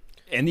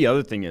 And the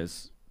other thing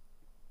is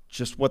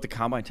just what the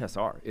combine tests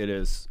are. It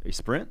is a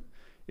sprint.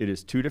 It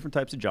is 2 different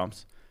types of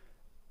jumps,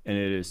 and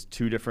it is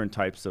 2 different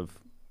types of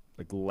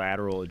like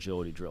lateral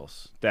agility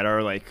drills that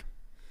are like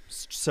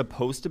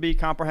supposed to be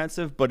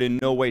comprehensive, but in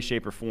no way,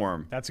 shape, or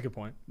form. That's a good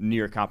point.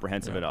 Near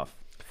comprehensive enough.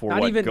 For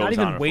Not what even goes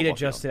on a weight football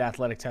adjusted field.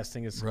 athletic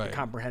testing is Right.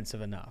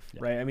 comprehensive enough,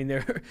 right? I mean,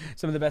 they're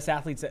some of the best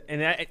athletes,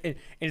 and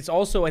it's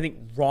also, I think,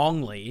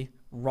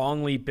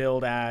 wrongly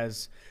billed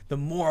as the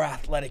more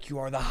athletic you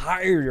are, the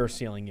higher your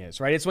ceiling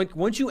is, right? It's like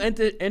once you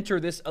enter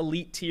this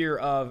elite tier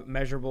of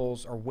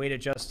measurables or weight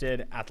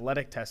adjusted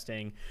athletic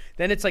testing,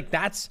 then it's like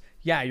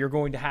you're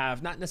going to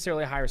have not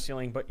necessarily a higher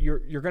ceiling, but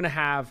you're going to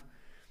have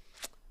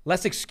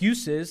less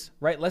excuses,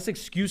 right? Less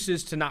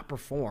excuses to not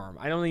perform.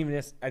 I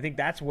think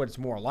that's what it's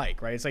more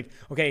like, right? It's like,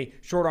 okay,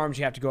 short arms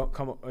you have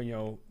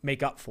to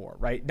make up for,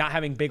 right? Not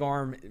having big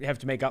arm you have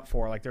to make up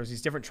for. Like there's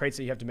these different traits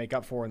that you have to make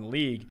up for in the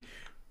league.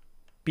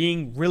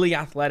 Being really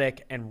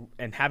athletic and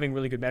having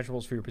really good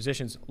measurables for your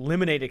positions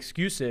eliminate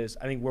excuses.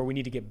 I think where we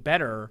need to get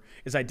better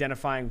is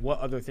identifying what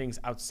other things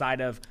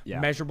outside of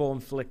measurable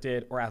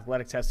inflicted or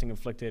athletic testing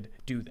inflicted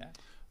do that.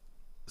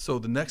 So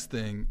the next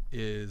thing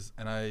is,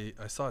 and I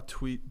saw a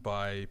tweet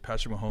by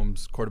Patrick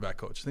Mahomes' quarterback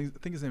coach. I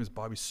think his name is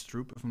Bobby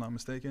Stroop, if I'm not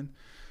mistaken.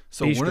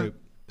 So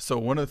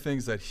one of the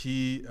things that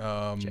he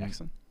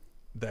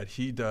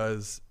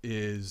does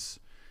is,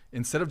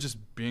 instead of just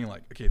being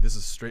like, okay, this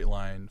is a straight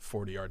line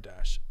 40-yard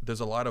dash, there's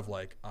a lot of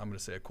like, I'm going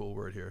to say a cool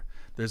word here.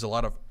 There's a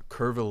lot of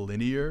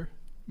curvilinear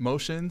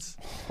motions.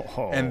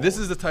 And this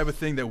is the type of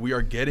thing that we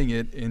are getting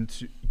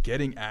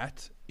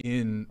at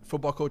in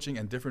football coaching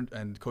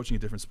and coaching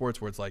in different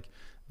sports, where it's like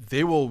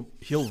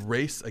he'll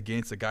race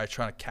against a guy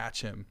trying to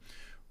catch him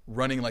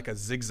running like a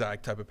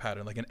zigzag type of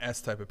pattern, like an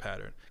S type of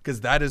pattern,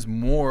 because that is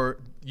more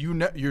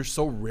you're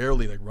so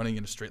rarely like running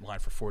in a straight line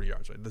for 40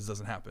 yards, right? This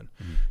doesn't happen.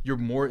 You're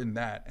more in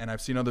that. And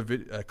I've seen other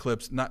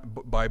clips,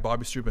 not by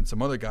Bobby Stroop and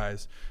some other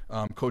guys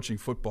coaching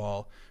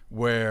football,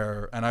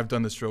 and I've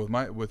done this drill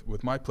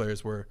with my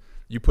players, where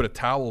you put a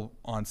towel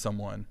on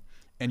someone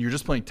and you're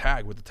just playing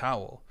tag with the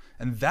towel.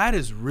 And that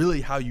is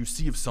really how you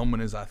see if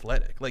someone is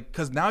athletic. Like,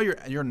 because now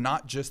you're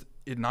not just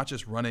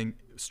running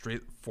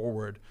straight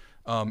forward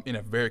in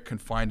a very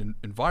confined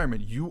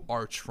environment. You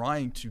are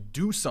trying to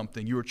do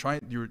something.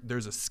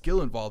 There's a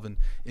skill involved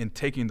in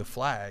taking the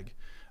flag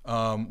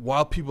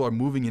while people are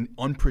moving in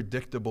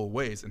unpredictable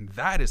ways. And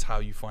that is how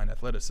you find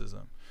athleticism.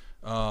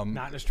 Not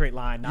in a straight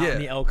line, not in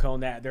the L cone.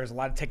 There's a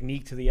lot of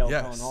technique to the L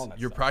cone and all that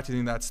you're stuff.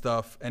 practicing that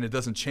stuff, and it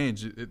doesn't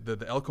change.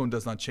 The L cone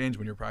does not change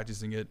when you're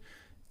practicing it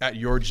at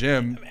your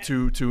gym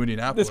to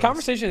Indianapolis. This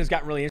conversation has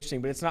gotten really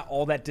interesting, but it's not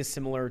all that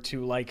dissimilar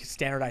to like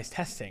standardized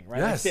testing, right?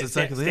 Yes, like,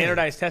 exactly.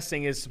 Standardized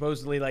testing is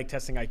supposedly like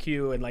testing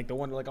IQ and like the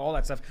one, like all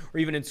that stuff.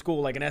 Or even in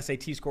school, like an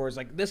SAT score is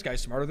like, this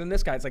guy's smarter than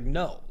this guy. It's like,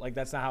 no, like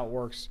that's not how it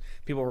works.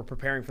 People were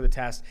preparing for the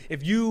test.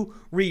 If you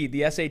read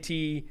the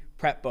SAT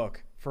prep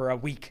book for a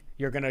week,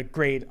 you're going to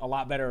grade a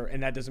lot better,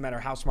 and that doesn't matter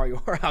how smart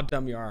you are, how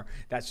dumb you are.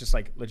 That's just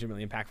like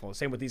legitimately impactful.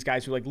 Same with these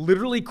guys who like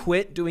literally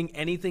quit doing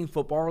anything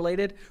football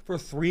related for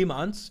 3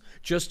 months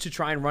just to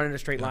try and run in a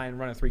straight line and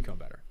run a 3-cone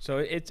better. So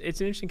it's an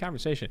interesting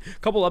conversation. A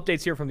couple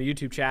updates here from the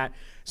YouTube chat.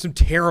 Some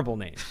terrible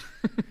names.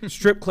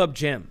 Strip Club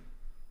Gym.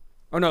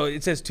 Oh no,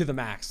 it says To the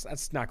Max.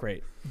 That's not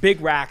great. Big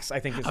Racks,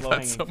 I think, is low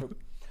hanging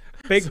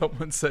fruit.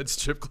 Someone said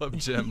Strip Club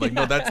Gym. Like,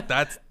 no,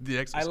 that's the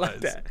exercise. I like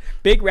that.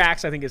 Big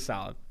Racks, I think, is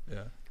solid.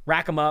 Yeah.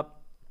 Rack them up.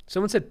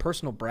 Someone said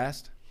personal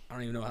breast. I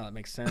don't even know how that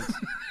makes sense.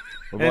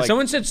 And like,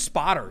 someone said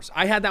spotters.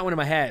 I had that one in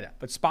my head,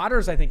 but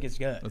spotters I think is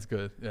good. That's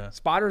good. Yeah.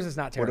 Spotters is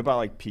not terrible. what about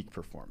like peak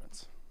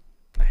performance?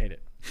 I hate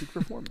it. Peak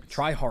performance.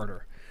 Try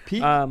harder.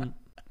 Peak.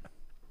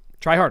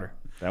 Try harder.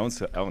 That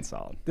one's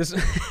solid. This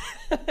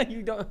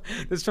you don't.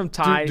 This is from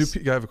Ty.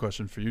 I have a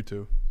question for you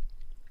two.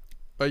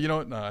 But you know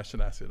what? No, I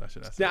should ask it.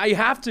 Now you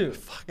have to.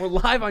 We're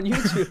live on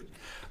YouTube.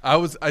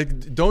 I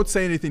don't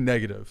say anything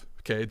negative.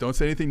 Okay, don't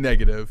say anything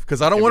negative,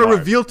 because I don't want to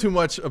reveal too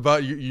much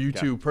about you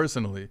two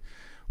personally.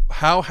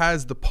 How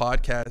has the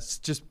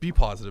podcast, just be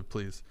positive,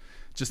 please,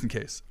 just in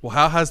case. Well,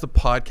 how has the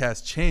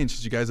podcast changed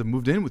since you guys have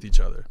moved in with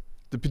each other?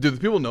 Do the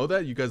people know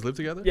that you guys live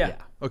together? Yeah.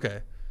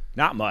 Okay.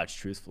 Not much,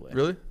 truthfully.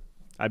 Really?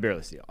 I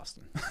barely see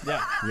Austin.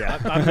 Yeah. Yeah.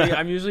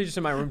 I'm usually just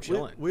in my room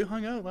chilling. We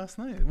hung out last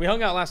night. We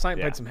hung out last night and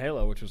Yeah. played some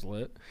Halo, which was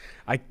lit.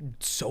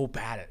 So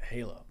bad at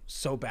Halo.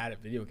 So bad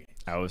at video games.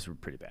 I was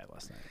pretty bad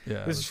last night.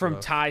 Yeah. This is from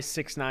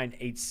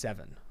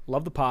Ty6987.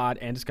 Love the pod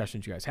and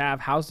discussions you guys have.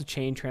 How's the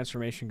chain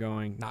transformation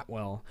going? Not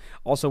well.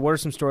 Also, what are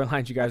some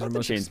storylines you guys are The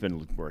most chain's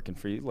been working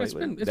for you lately. it's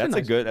been That's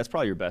nice. That's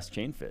probably your best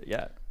chain fit.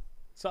 Yeah.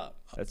 What's up?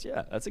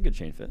 That's a good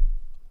chain fit.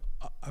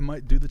 I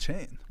might do the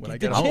chain when I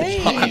Get get the home.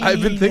 chain.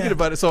 I've been thinking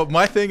about it. So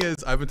my thing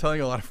is, I've been telling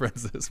a lot of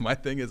friends this. My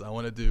thing is, I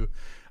want to do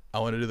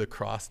the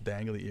cross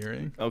dangly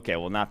earring. Okay,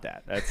 well, not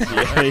that. That's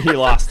he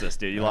lost us,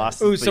 dude. You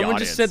lost. Ooh, the someone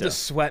just said the audience,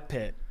 sweat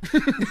pit.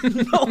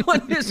 No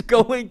one is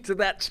going to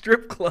that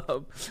strip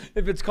club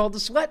if it's called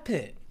the sweat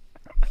pit.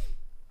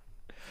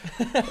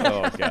 too.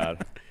 Oh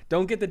God.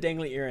 Don't get the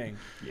dangly earring.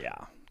 Yeah.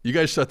 You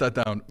guys shut that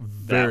down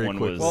very one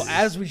quickly. was- Well,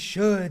 as we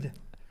should.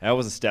 That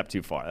was a step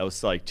too far. That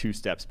was like 2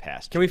 steps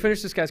past. Can we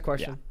finish this guy's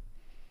question?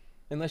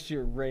 Yeah. Unless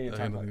you're ready to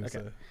talk about it. Okay.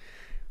 Say.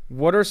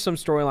 What are some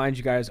storylines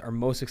you guys are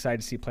most excited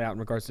to see play out in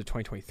regards to the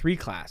 2023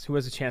 class? Who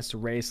has a chance to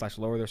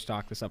raise/lower their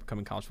stock this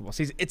upcoming college football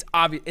season? It's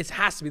obvious. It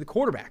has to be the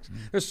quarterbacks.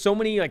 There's so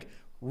many like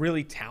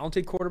really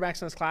talented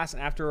quarterbacks in this class,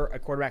 and after a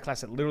quarterback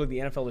class that literally the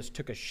NFL just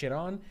took a shit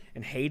on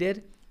and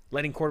hated,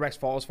 letting quarterbacks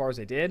fall as far as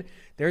they did,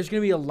 there's going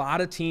to be a lot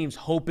of teams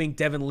hoping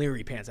Devin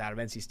Leary pans out of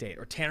NC State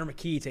or Tanner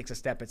McKee takes a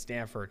step at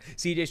Stanford.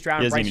 C.J.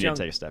 Stroud and Bryce Young. He doesn't even need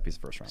to take a step. He's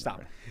the first round.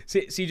 Stop.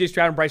 C.J.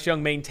 Stroud and Bryce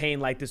Young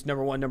maintain like this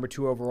number 1, number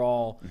 2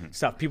 overall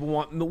stuff. People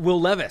want Will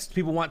Levis.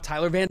 People want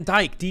Tyler Van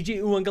Dyke, DJ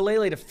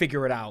Uiagalelei to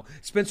figure it out.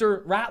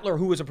 Spencer Rattler,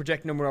 who was a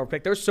projected number 1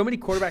 pick. There's so many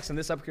quarterbacks in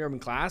this upcoming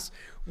class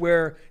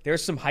where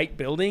there's some hype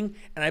building,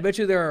 and I bet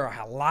you there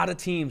are a lot of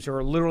teams who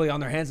are literally on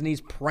their hands and knees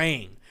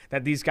praying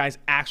that these guys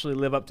actually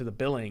live up to the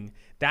billing.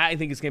 That, I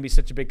think, is going to be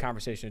such a big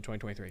conversation in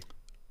 2023.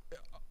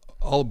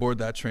 All aboard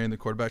that train, the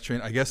quarterback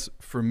train. I guess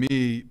for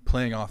me,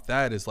 playing off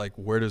that is like,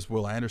 where does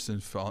Will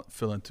Anderson fall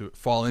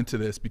into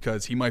this?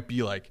 Because he might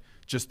be like,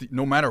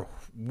 no matter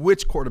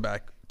which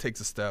quarterback takes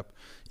a step,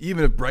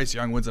 even if Bryce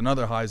Young wins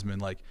another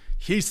Heisman, like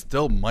he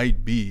still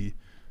might be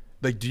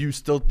like, do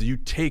you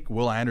take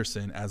Will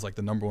Anderson as like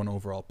the number 1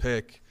 overall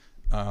pick?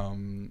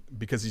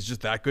 Because he's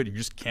just that good. You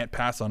just can't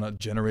pass on a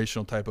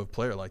generational type of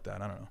player like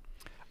that. I don't know.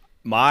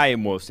 My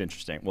most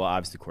interesting, well,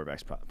 obviously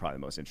quarterback's probably the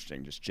most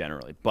interesting just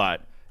generally,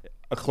 but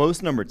a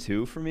close number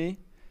 2 for me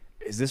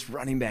is this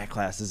running back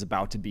class is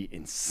about to be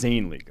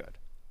insanely good.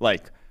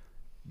 Like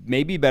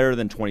maybe better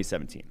than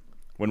 2017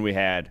 when we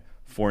had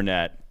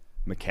Fournette,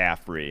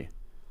 McCaffrey,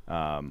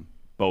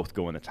 both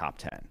go in the top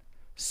 10.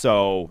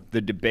 So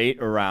the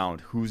debate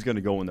around who's going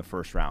to go in the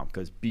first round,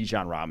 because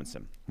Bijan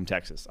Robinson from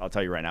Texas, I'll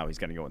tell you right now, he's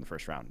going to go in the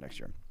first round next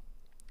year.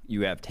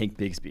 You have Tank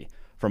Bigsby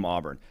from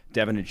Auburn,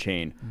 Devin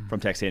Achane from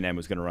Texas A&M,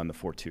 who's going to run the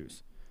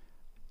 4.2s.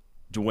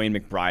 Dwayne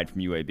McBride from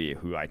UAB,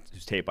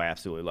 whose tape I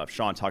absolutely love.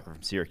 Sean Tucker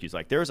from Syracuse.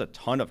 Like, there's a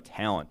ton of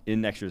talent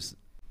in next year's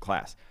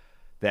class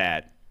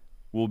that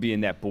will be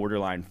in that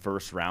borderline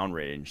first round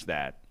range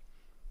that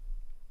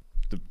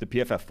the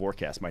PFF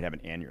forecast might have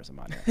an aneurysm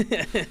on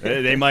there.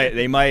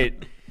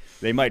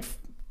 they might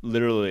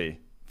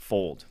literally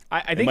fold.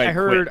 I think I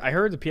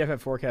heard the PFF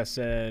forecast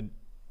said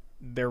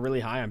they're really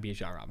high on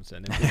Bijan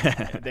Robinson.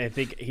 They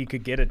think he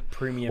could get a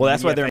premium. Well,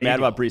 that's why they're UDFA mad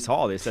deal. about Breece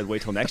Hall. They said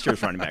wait till next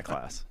year's running back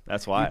class.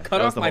 That's why. You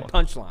cut off my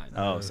punchline.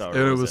 Oh, sorry.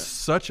 It was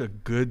such a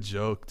good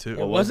joke too.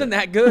 It wasn't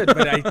that good,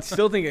 but I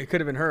still think it could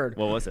have been heard.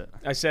 What was it?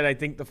 I said I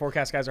think the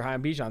forecast guys are high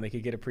on Bijan. They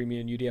could get a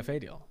premium UDFA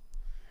deal.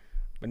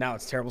 But now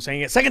it's terrible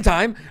saying it. Second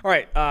time. All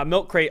right,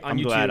 Milk Crate on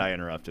YouTube. I'm glad I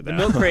interrupted that.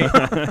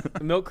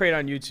 The Milk Crate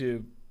on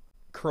YouTube.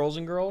 Curls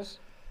and Girls.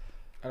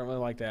 I don't really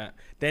like that.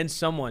 Then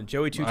someone,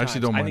 Joey 2 times. I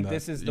actually don't mind I think that.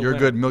 this is the You're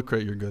winner. good. Milk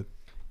Crate, you're good.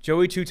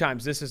 Joey 2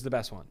 times. This is the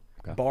best one.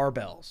 Okay.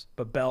 Barbells,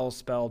 but bells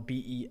spelled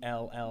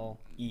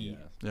B-E-L-L-E.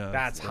 Yeah,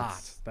 that's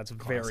hot. That's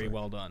very classic.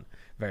 well done.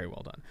 Very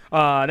well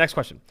done. Next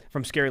question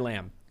from Scary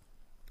Lamb.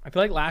 I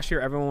feel like last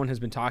year everyone has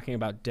been talking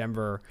about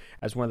Denver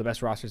as one of the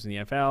best rosters in the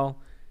NFL,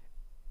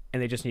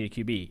 and they just need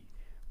a QB.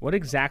 What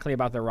exactly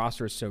about their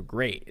roster is so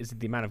great? Is it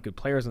the amount of good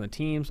players on the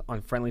teams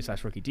on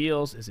friendly/rookie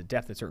deals? Is it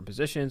depth at certain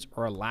positions,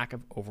 or a lack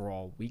of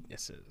overall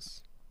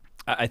weaknesses?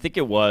 I think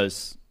it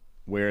was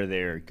where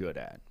they're good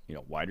at.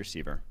 Wide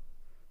receiver,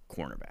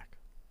 cornerback.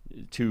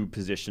 2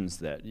 positions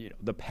that,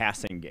 the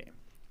passing game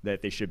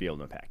that they should be able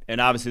to impact. And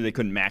obviously they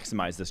couldn't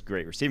maximize this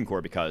great receiving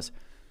core because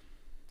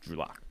Drew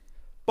Lock.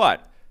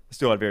 But they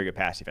still had a very good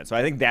pass defense. So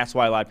I think that's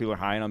why a lot of people are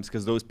high on them,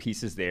 because those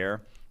pieces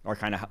there are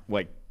kind of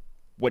like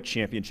what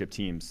championship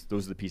teams,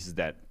 those are the pieces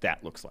that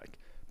looks like.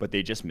 But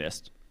they just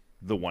missed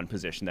the one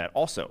position that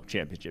also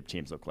championship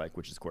teams look like,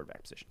 which is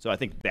quarterback position. So I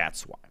think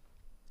that's why.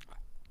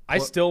 I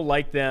still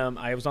like them.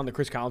 I was on the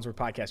Chris Collinsworth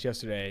podcast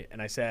yesterday,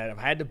 and I said if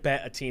I had to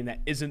bet a team that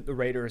isn't the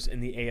Raiders in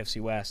the AFC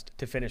West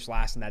to finish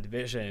last in that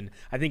division,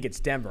 I think it's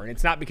Denver. And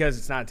it's not because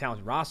it's not a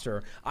talented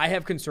roster. I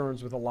have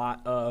concerns with a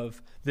lot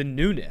of the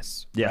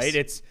newness, Yes. right?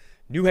 It's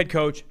new head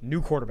coach,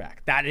 new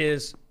quarterback. That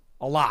is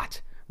a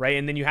lot, right?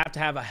 And then you have to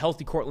have a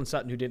healthy Cortland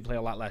Sutton who didn't play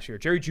a lot last year.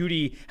 Jerry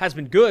Jeudy has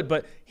been good,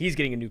 but he's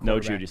getting a new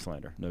quarterback. No Jeudy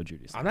slander. No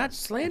Jeudy slander. I'm not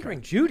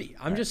slandering Jeudy.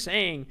 I'm just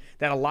saying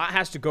that a lot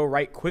has to go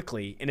right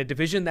quickly in a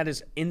division that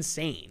is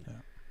insane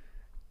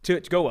to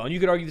go well. And you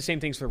could argue the same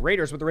things for the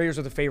Raiders, but the Raiders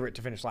are the favorite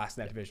to finish last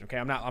in that division. Okay,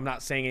 I'm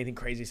not saying anything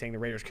crazy saying the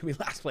Raiders could be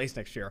last place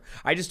next year.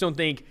 I just don't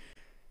think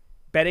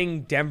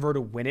betting Denver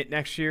to win it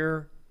next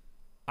year.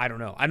 I don't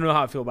know. I don't know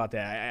how I feel about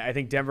that. I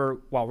think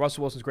Denver, while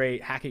Russell Wilson's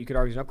great, Hackett you could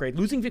argue is an upgrade.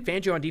 Losing Vic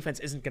Fangio on defense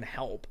isn't going to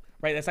help,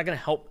 right? That's not going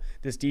to help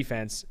this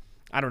defense.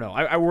 I don't know.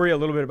 I worry a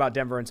little bit about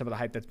Denver and some of the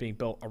hype that's being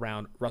built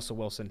around Russell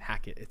Wilson,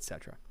 Hackett,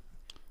 etc.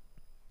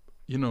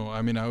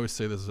 I always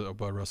say this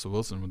about Russell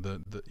Wilson,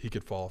 with he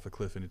could fall off a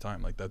cliff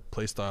anytime. Like, that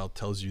play style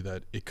tells you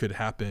that it could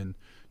happen.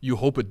 You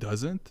hope it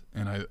doesn't,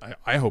 and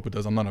I hope it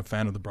does. I'm not a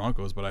fan of the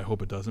Broncos, but I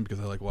hope it doesn't because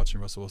I like watching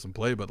Russell Wilson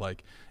play. But,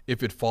 like,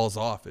 if it falls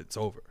off, it's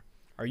over.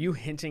 Are you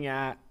hinting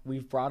at –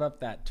 we've brought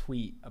up that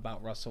tweet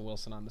about Russell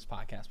Wilson on this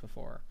podcast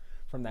before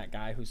from that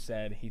guy who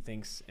said he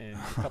thinks in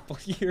a couple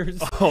of years.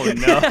 Oh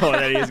no,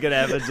 that he's gonna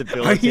have a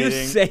debilitating. Are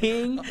you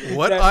saying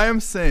What I am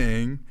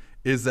saying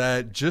is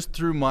that just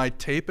through my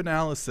tape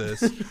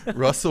analysis,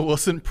 Russell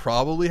Wilson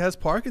probably has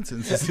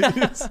Parkinson's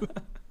disease.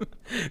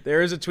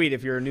 There is a tweet,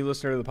 if you're a new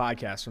listener to the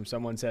podcast, from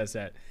someone says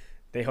that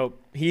he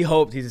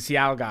hoped, he's a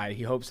Seattle guy,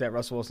 he hopes that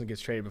Russell Wilson gets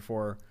traded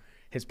before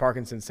his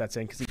Parkinson's sets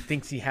in because he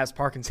thinks he has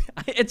Parkinson's.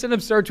 It's an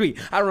absurd tweet.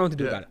 I don't know what to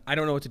do about it. I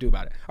don't know what to do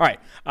about it. All right,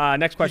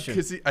 next question.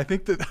 Because I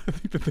think the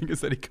thing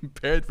is that he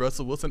compared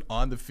Russell Wilson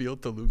on the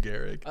field to Lou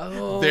Gehrig.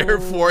 Oh.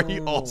 Therefore,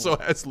 he also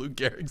has Lou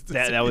Gehrig's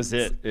disease. That was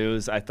it. It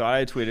was. I thought I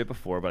had tweeted it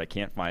before, but I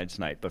can't find it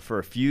tonight. But for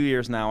a few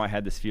years now, I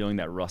had this feeling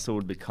that Russell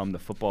would become the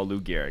football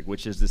Lou Gehrig,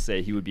 which is to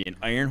say he would be an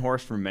iron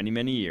horse for many,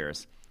 many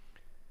years,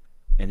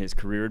 and his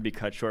career would be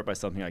cut short by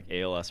something like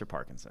ALS or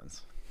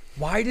Parkinson's.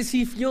 Why does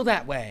he feel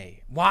that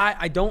way? Why?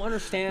 I don't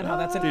understand how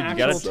that's an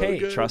actual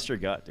take. Trust your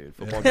gut, dude.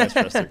 Football guys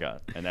trust their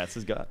gut, and that's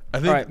his gut.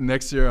 I think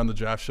next year on the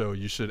draft show,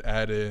 you should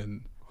add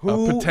in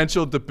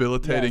potential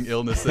debilitating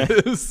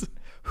illnesses.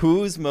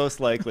 Who's most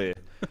likely?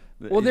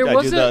 Well, there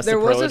was a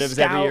scout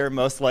every year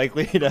most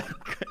likely to.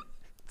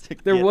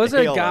 There was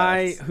a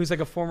guy who's like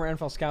a former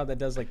NFL scout that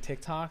does like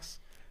TikToks,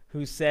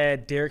 who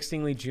said Derek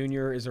Stingley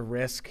Jr. is a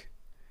risk.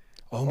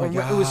 Oh my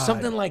God! It was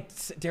something like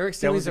Derek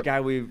Stingley's. That was the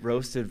guy we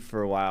roasted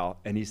for a while,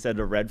 and he said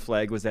a red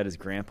flag was that his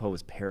grandpa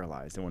was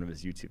paralyzed in one of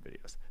his YouTube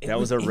videos. That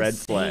was a red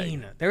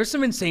flag. There was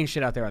some insane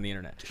shit out there on the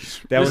internet.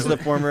 That was the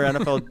former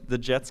NFL, the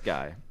Jets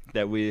guy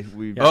that we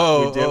did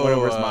one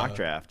of his mock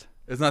draft.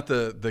 It's not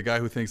the guy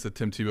who thinks that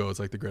Tim Tebow is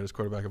like the greatest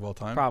quarterback of all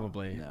time?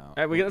 Probably. No.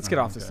 All right, let's get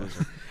off this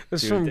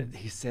loser. Dude,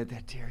 he said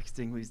that Derek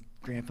Stingley's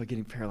grandpa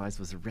getting paralyzed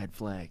was a red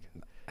flag.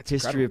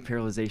 History of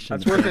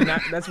paralyzation.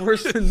 That's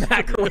worse than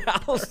Matt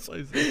Corral's. All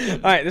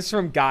right, this is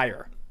from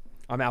Geyer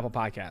on Apple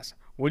Podcasts.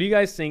 What do you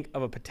guys think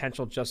of a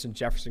potential Justin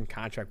Jefferson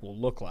contract will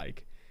look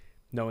like,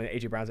 knowing that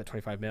A.J. Brown's at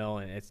 $25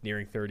 million and it's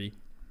nearing 30?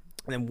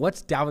 And then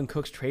what's Dalvin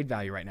Cook's trade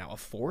value right now? A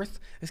fourth?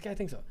 This guy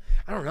thinks so.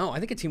 I don't know. I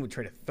think a team would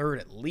trade a third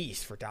at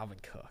least for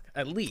Dalvin Cook.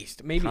 At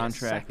least. Maybe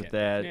contract a second. with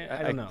that. Yeah,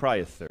 I don't know.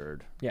 Probably a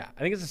third. Yeah, I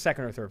think it's a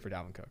second or third for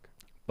Dalvin Cook.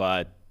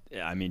 But,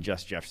 I mean,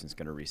 Justin Jefferson's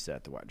going to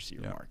reset the wide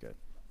receiver market.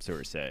 So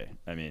we say.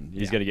 I mean,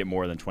 he's going to get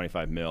more than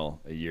 $25 million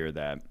a year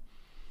that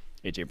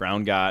A.J.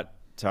 Brown got.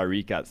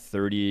 Tyreek got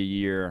 $30 a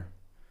year.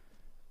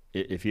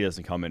 If he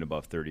doesn't come in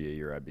above $30 a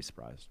year, I'd be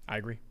surprised. I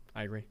agree.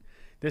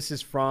 This is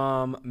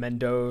from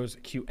Mendoza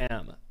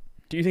QM.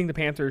 Do you think the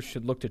Panthers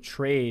should look to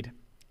trade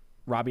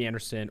Robbie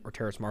Anderson or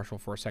Terrace Marshall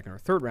for a second or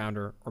third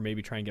rounder, or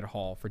maybe try and get a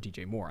haul for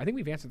DJ Moore? I think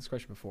we've answered this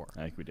question before.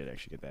 I think we did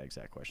actually get that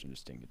exact question.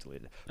 Just didn't get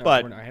deleted.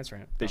 But we're not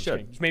answering it. They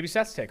should. Just maybe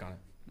Seth's take on it.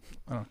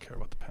 I don't care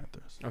about the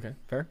Panthers. Okay,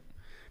 fair.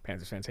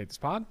 Panthers fans hate this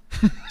pod.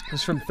 This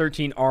is from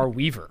 13R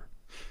Weaver.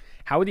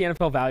 How would the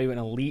NFL value an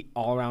elite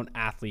all-around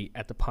athlete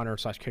at the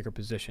punter/kicker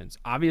positions?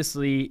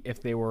 Obviously,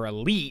 if they were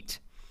elite,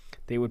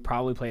 they would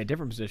probably play a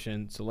different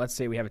position. So let's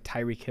say we have a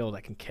Tyreek Hill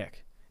that can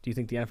kick. Do you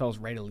think the NFL is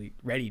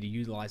ready to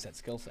utilize that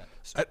skill set?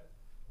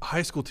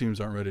 High school teams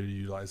aren't ready to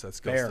utilize that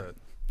skill set.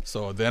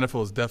 So the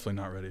NFL is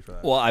definitely not ready for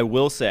that. Well, I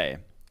will say,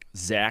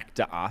 Zach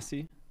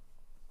DeOssie,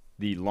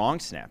 the long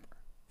snapper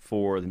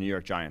for the New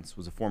York Giants,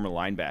 was a former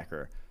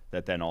linebacker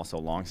that then also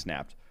long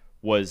snapped,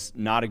 was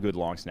not a good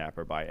long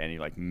snapper by any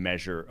like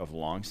measure of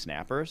long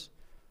snappers,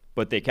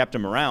 but they kept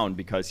him around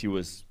because he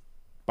was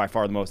by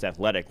far the most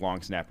athletic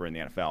long snapper in the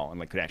NFL and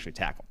like could actually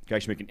tackle, could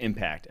actually make an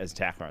impact as a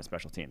tackler on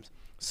special teams.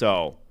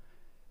 So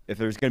if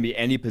there's going to be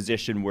any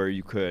position where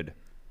you could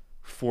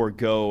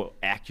forego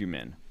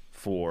acumen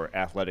for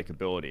athletic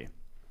ability,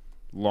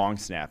 long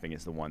snapping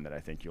is the one that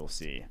I think you'll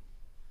see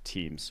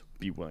teams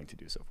be willing to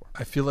do so for.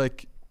 I feel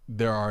like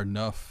there are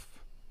enough,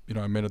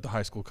 I made it the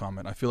high school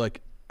comment. I feel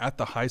like at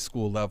the high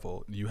school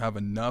level, you have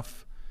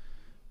enough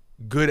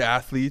good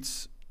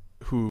athletes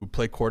who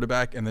play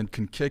quarterback and then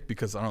can kick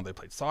because, I don't know, they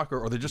played soccer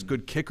or they're just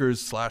good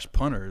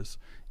kickers/punters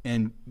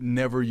and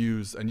never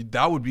use, and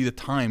that would be the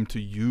time to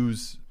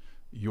use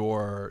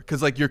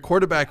because like your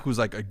quarterback who's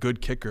like a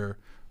good kicker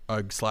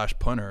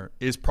 /punter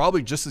is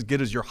probably just as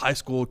good as your high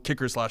school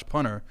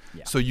kicker/punter.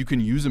 Yeah. So you can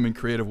use them in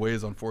creative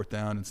ways on fourth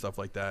down and stuff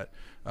like that.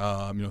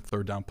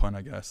 Third down punt,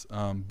 I guess.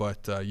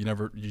 But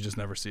you just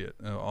never see it.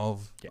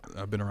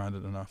 I've been around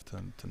it enough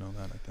to know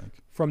that, I think.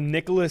 From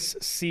Nicholas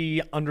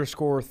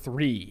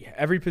C_3,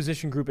 every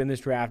position group in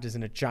this draft is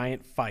in a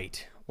giant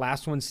fight.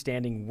 Last one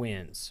standing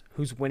wins.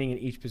 Who's winning in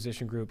each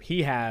position group?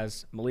 He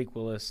has Malik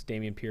Willis,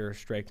 Dameon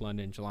Pierce, Drake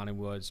London, Jelani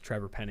Woods,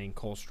 Trevor Penning,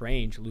 Cole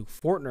Strange, Luke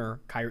Fortner,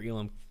 Kyrie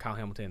Elam, Kyle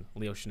Hamilton,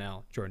 Leo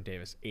Chanel, Jordan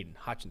Davis, Aiden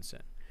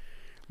Hutchinson.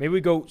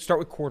 Maybe we start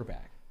with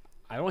quarterback.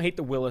 I don't hate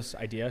the Willis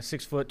idea.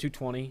 6 foot,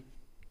 220.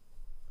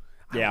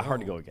 Yeah,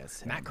 hard to go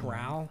against. Matt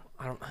Corral.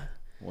 I don't.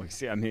 Well,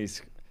 see, I mean,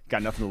 he's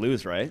got nothing to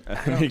lose, right?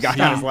 He got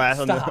his last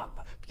on the.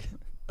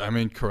 I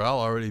mean, Corral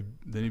already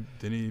didn't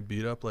he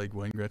beat up like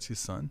Wayne Gretzky's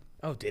son?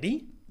 Oh, did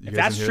he? If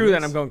that's true,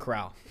 then I'm going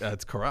Corral.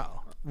 That's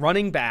Corral.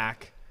 Running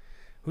back.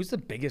 Who's the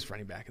biggest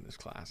running back in this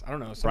class? I don't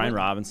know. Brian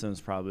Robinson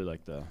is probably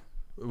like the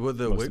With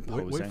the Most Wake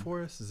imposing.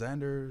 Forest,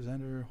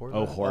 Xander Horvath.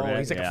 Oh, Horvath. Oh,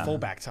 he's like yeah. a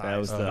fullback type. That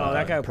was the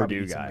that guy would probably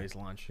Purdue eat guy. somebody's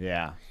lunch.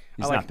 Yeah,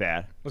 he's like not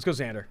bad. Let's go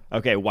Xander.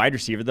 Okay, wide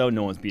receiver though,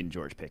 no one's beating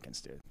George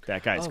Pickens, dude.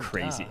 That guy's Oh,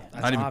 crazy. God.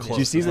 That's Not even obvious. close. Did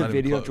you see It's the not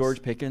even video of close.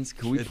 George Pickens?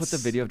 Can we put the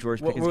It's- video of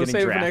George We'll Pickens save getting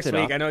it for next drafted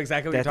week. up? I know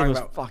exactly what that you're thing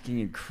talking was about. fucking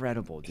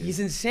incredible, dude. He's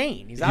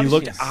insane. He's He obviously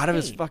looked out of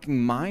his insane.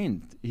 fucking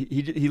mind.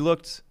 He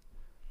looked.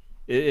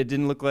 It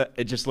didn't look like.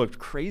 It just looked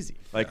crazy.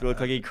 Like it looked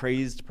like a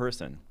crazed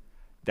person.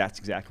 That's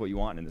exactly what you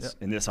want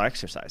in this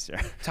exercise here.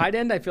 Tight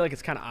end, I feel like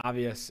it's kind of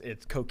obvious.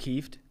 It's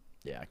O'Keefe.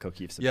 Yeah,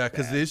 O'Keefe's Yeah,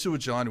 because the issue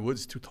with Jelani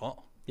Woods is too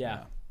tall.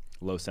 Yeah.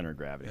 low center of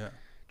gravity. Yeah.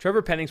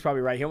 Trevor Penning's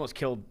probably right. He almost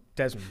killed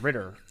Desmond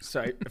Ritter.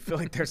 So I feel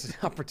like there's an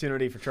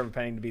opportunity for Trevor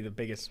Penning to be the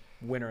biggest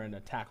winner in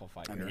a tackle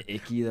fight I here. mean,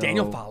 Icky though.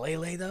 Daniel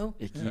Falele, though?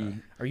 Icky.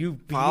 Are you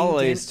beating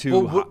Fale's Dan-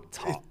 too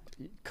tall.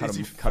 Is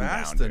he cut him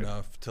fast down, dude.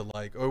 enough to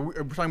like? Or we're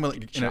talking about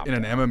like Chop in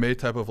an down. MMA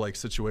type of like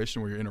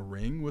situation where you're in a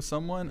ring with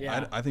someone.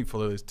 Yeah. I think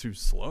Falele is too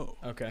slow.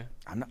 Okay.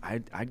 I'm not,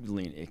 I'd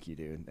lean Icky,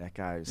 dude. That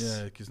guy's.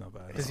 Yeah, he's not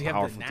bad. Does a he have the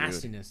powerful dude.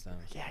 nastiness, though?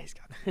 Yeah, he's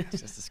got.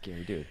 He's just a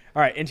scary dude.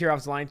 All right, interior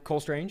offensive line. Cole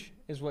Strange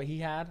is what he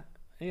had.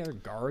 Any other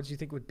guards you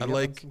think would be I up on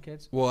like. some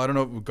kids? Well, I don't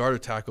know if guard or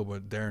tackle,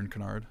 but Darren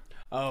Kennard.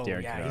 Oh,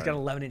 Derek yeah. Kennard. He's got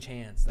 11-inch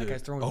hands. That Dude.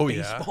 guy's throwing Oh,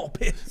 yeah. baseball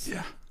bits.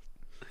 Yeah.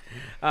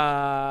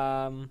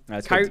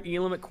 That's Kyrie good.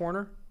 Elam at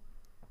corner.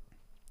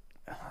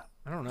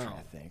 I don't know.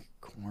 I think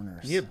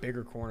corners. You need a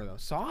bigger corner, though.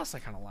 Sauce, I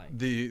kind of like.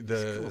 The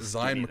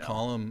Zion skinny, though.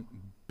 McCollum,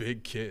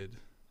 big kid.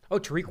 Oh,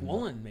 Tariq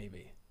Woolen,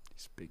 maybe.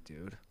 He's a big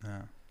dude.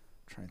 Yeah.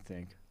 trying to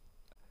think.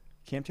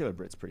 Cam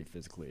Taylor-Britt's pretty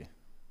physically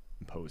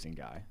imposing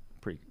guy.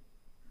 Pretty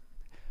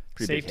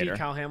big Safety, hitter.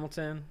 Kyle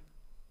Hamilton.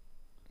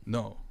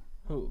 No,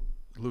 Who?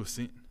 Lewis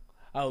Sean.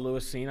 Oh,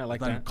 Lewis Seen. I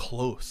like Not even that.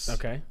 close.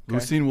 Okay.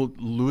 Lewis Sean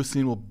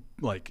will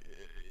like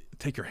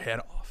take your head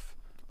off,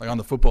 like on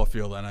the football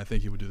field, and I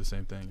think he would do the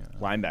same thing.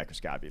 Linebacker's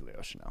got to be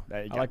Leo Chanel.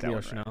 I like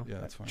Leo Chanel. Yeah,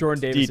 that's fine.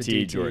 Jordan Davis at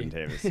DT, DT. Jordan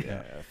Davis.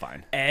 Yeah,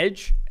 fine.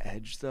 Edge.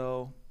 Edge,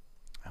 though,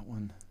 that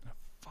one.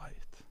 Fight.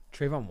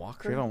 Trayvon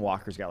Walker. Trayvon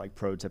Walker's got like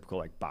prototypical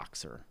like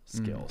boxer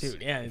skills.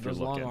 Dude, yeah, if you're those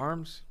long looking.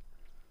 arms.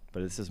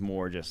 But this is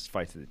more just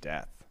fight to the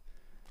death,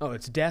 Oh,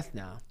 it's death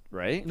now.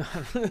 right?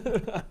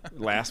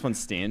 Last one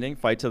standing,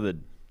 fight to the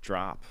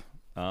drop.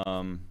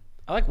 I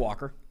like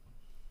Walker.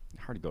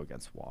 Hard to go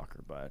against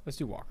Walker, but Let's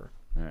do Walker.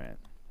 all right.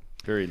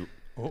 Very.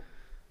 Oh,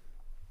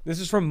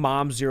 This is from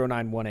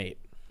Mom0918.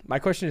 My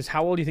question is,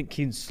 how well do you think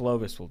Keaton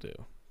Slovis will do?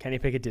 Kenny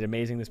Pickett did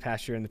amazing this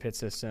past year in the Pitt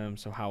system,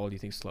 so how well do you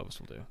think Slovis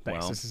will do?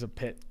 Thanks. Well- This is a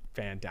Pitt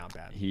fan down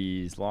bad.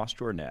 He's lost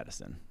Jordan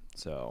Addison,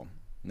 so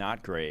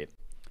not great.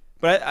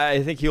 But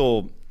I think he's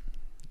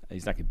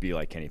not going to be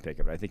like Kenny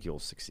Pickett, but I think he'll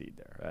succeed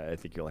there. I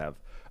think he'll have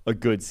a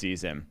good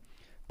season.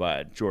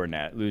 But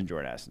losing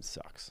Jordan Addison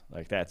sucks.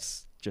 Like,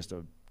 that's just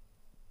a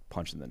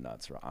punch in the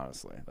nuts,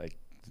 honestly. Like,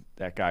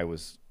 that guy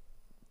was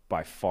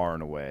by far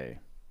and away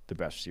the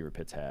best receiver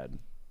Pitt's had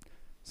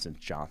since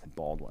Jonathan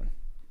Baldwin.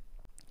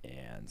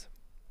 And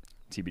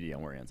TBD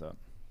on where he ends up.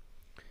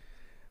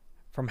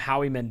 From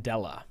Howie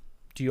Mandela.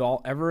 Do you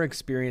all ever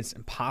experience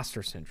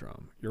imposter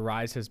syndrome? Your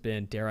rise has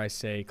been, dare I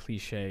say,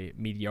 cliche,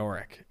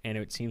 meteoric, and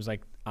it seems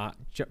like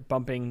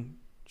bumping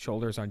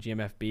shoulders on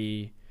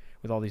GMFB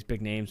with all these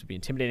big names would be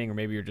intimidating, or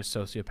maybe you're just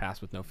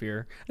sociopaths with no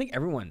fear. I think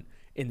everyone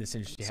in this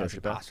industry has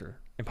Sociopath?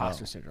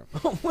 imposter syndrome.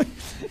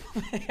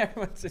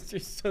 Everyone's just a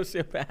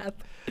sociopath.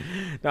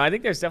 No, I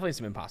think there's definitely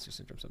some imposter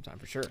syndrome sometime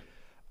for sure.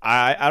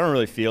 I don't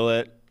really feel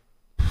it,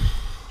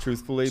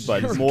 truthfully,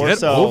 but Sure. more get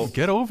so.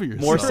 get over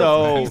yourself. More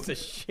so, Piece of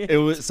shit. it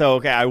was so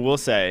okay. I will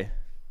say,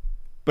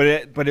 but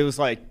it was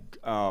like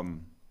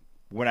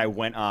when I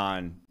went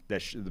on the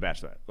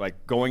Bachelorette,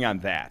 like going on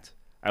that,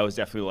 I was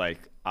definitely like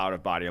out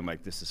of body. I'm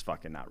like, this is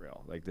fucking not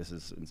real. Like, this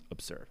is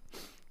absurd.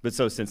 But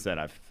so since then,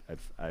 I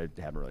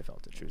haven't really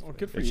felt it. Truthfully,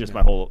 good for it's you, just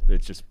man. my whole.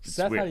 It's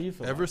Seth, weird. how do you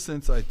feel? Ever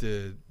since I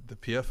did the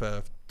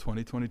PFF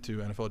 2022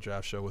 NFL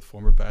Draft Show with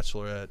former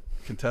Bachelorette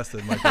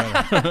contestant Mike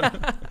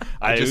Renner,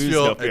 I just lose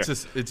feel no fear.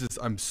 it's just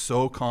I'm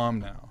so calm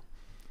now.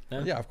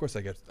 Yeah. Yeah, of course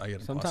I get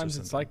imposter Sometimes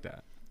it's syndrome. like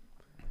that.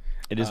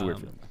 It is a weird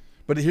feeling.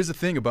 But here's the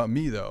thing about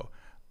me though,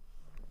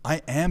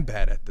 I am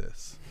bad at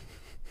this.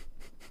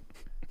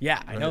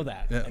 Yeah, I know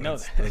that. Yeah, I know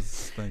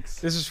that's- that.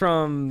 Thanks. This is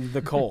from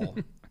the Cole.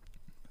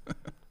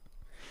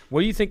 What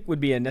do you think would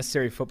be a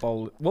necessary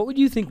football? What would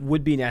you think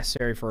would be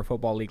necessary for a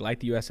football league like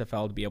the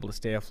USFL to be able to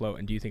stay afloat?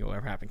 And do you think it will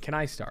ever happen? Can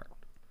I start?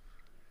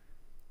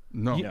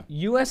 No. Yeah.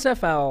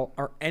 USFL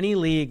or any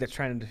league that's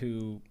trying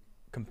to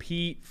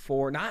compete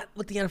for not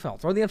with the NFL.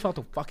 Throw the NFL out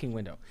the fucking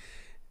window.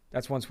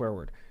 That's one swear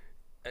word.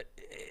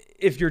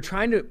 If you're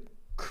trying to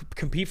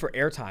compete for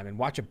airtime and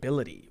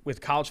watchability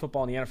with college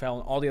football and the NFL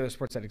and all the other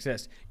sports that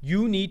exist,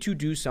 you need to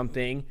do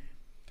something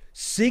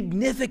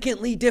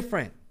significantly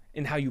different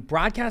in how you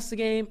broadcast the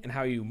game and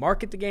how you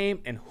market the game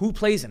and who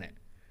plays in it.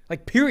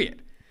 Like,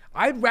 period.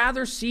 I'd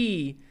rather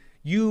see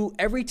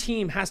every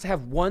team has to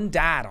have one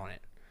dad on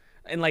it.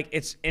 And like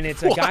it's a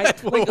guy.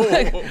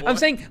 I'm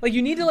saying like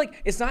you need to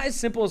like. It's not as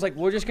simple as like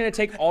we're just gonna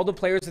take all the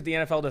players that the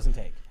NFL doesn't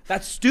take.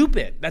 That's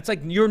stupid. That's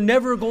like you're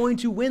never going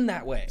to win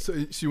that way.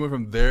 So she went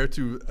from there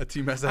to a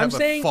team has to have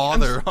a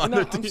father on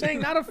their team. I'm saying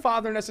not a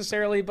father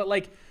necessarily, but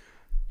like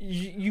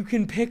you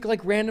can pick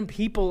like random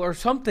people or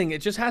something.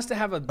 It just has to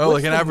have a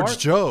like an average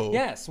Joe.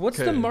 Yes. What's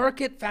the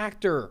market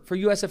factor for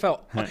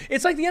USFL?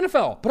 It's like the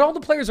NFL, but all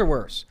the players are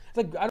worse. It's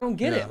like I don't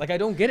get it. Like I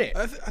don't get it.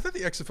 I thought the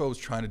XFL was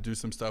trying to do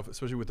some stuff,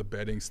 especially with the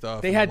betting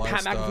stuff. They had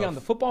Pat McAfee on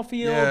the football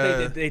field.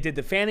 Yeah. They did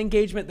the fan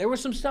engagement. There was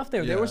some stuff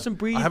there. There was some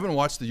breed. I haven't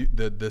watched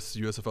this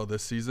USFL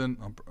this season.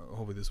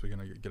 Hopefully this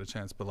weekend I get a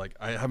chance. But like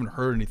I haven't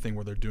heard anything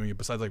where they're doing it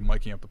besides like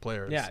miking up the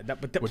players. Yeah,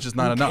 which is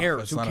not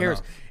enough. Who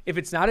cares? If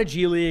it's not a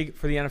G League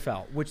for the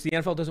NFL, which the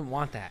NFL doesn't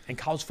want that, and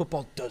college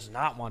football does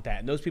not want that,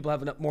 and those people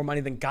have enough more money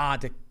than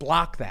God to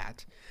block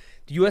that.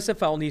 The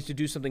USFL needs to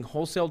do something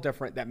wholesale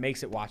different that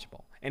makes it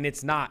watchable. And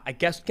it's not. I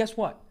guess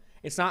what?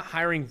 It's not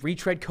hiring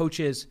retread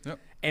coaches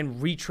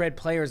and retread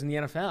players in the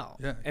NFL.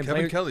 Yeah, and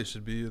Kevin Kelly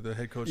should be the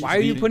head coach. Why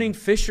are you putting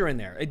Fisher in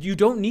there? You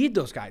don't need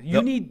those guys.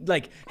 You need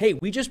like, hey,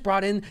 we just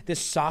brought in this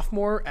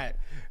sophomore at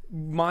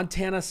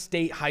Montana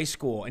State High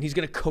School, and he's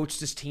going to coach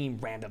this team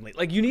randomly.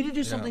 Like, you need to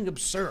do something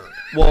absurd.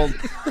 Well,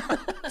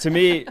 to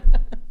me,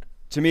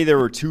 there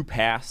were two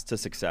paths to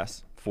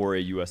success for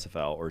a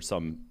USFL or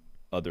some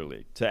other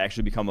league to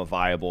actually become a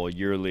viable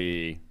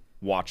yearly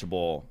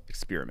watchable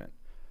experiment.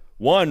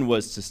 One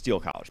was to steal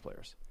college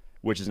players,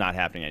 which is not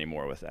happening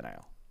anymore with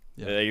NIL.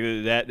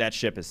 Yeah. That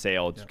ship has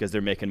sailed because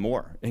they're making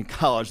more in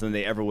college than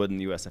they ever would in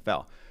the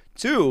USFL.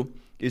 Two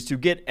is to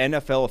get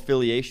NFL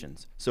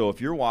affiliations. So if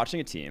you're watching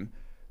a team,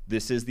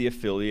 this is the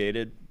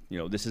affiliated,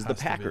 this is the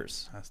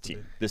Packers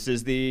team. This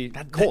is the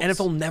Colts. The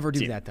NFL never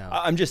do team. that, though.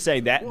 I'm just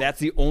saying that's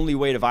the only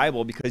way to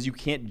viable because you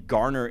can't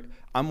garner.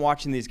 I'm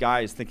watching these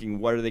guys thinking,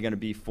 what are they going to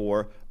be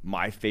for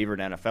my favorite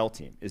NFL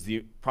team? Is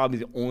probably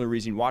the only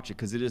reason you watch it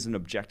because it is an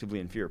objectively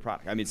inferior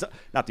product. I mean, it's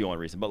not the only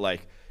reason, but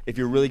like if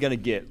you're really going to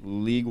get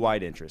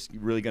league-wide interest,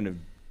 you're really going to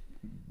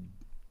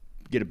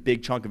get a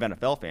big chunk of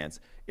NFL fans,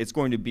 it's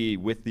going to be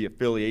with the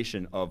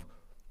affiliation of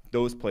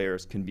those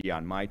players can be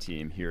on my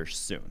team here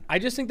soon. I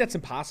just think that's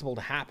impossible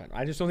to happen.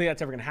 I just don't think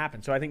that's ever going to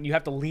happen. So I think you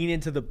have to lean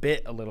into the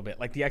bit a little bit,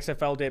 like the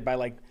XFL did by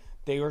like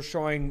they were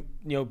showing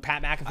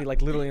Pat McAfee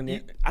like literally in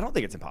the. I don't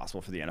think it's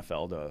impossible for the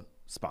NFL to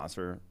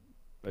sponsor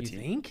a team. You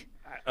think?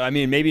 I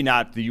mean, maybe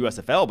not the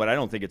USFL, but I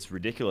don't think it's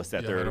ridiculous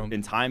that there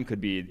in time could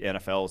be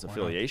NFL's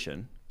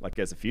affiliation, like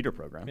as a feeder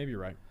program. Maybe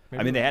you're right.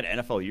 They had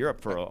NFL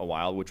Europe for a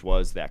while, which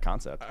was that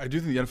concept. I do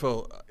think the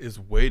NFL is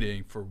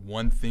waiting for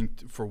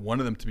for one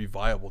of them to be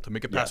viable, to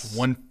make it past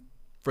one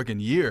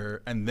freaking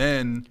year, and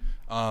then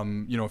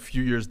a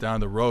few years down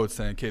the road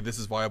saying, okay, this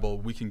is viable,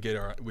 we can get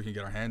our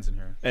hands in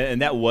here.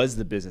 And that was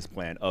the business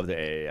plan of the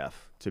AAF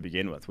to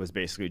begin with, was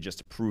basically just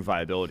to prove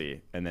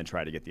viability and then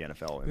try to get the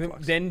NFL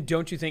influx. Then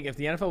don't you think if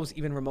the NFL was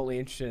even remotely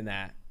interested in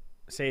that,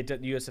 say the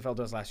USFL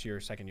does last year,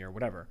 second year,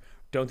 whatever,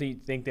 don't they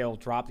think they'll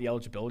drop the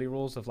eligibility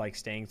rules of like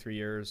staying 3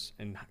 years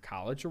in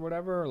college or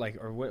whatever,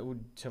 or what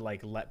would to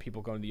like let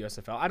people go into the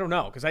USFL? I don't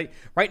know, because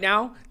right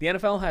now the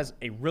NFL has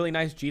a really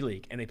nice G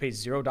League and they pay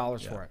 $0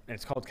 for it, and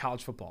it's called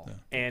college football,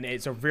 and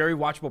it's a very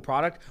watchable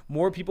product.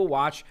 More people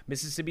watch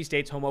Mississippi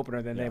State's home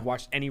opener than they've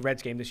watched any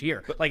Reds game this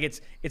year. Like it's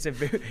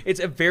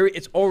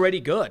already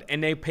good,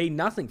 and they pay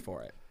nothing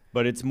for it.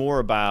 But it's more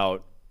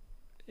about,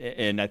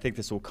 and I think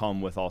this will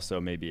come with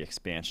also maybe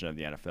expansion of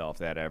the NFL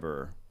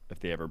if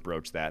they ever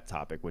broach that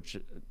topic, which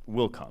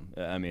will come.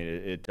 I mean,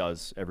 it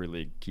does. Every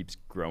league keeps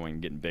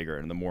growing, getting bigger,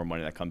 and the more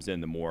money that comes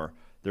in, the more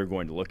they're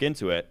going to look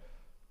into it.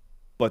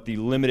 But the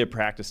limited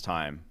practice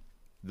time,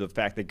 the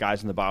fact that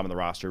guys on the bottom of the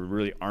roster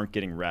really aren't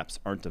getting reps,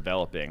 aren't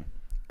developing,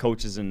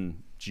 coaches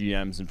and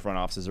GMs and front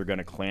offices are going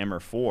to clamor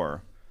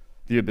for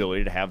the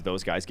ability to have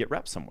those guys get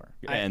reps somewhere,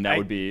 and that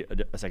would be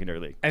a secondary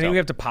league. I think we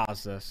have to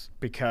pause this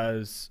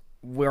because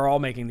we're all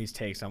making these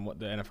takes on what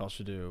the NFL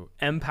should do.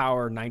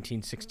 Empower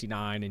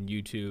 1969 and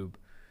YouTube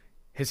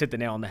has hit the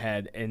nail on the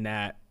head in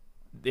that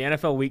the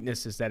NFL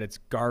weakness is that it's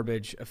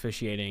garbage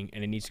officiating,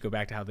 and it needs to go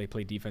back to how they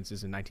played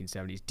defenses in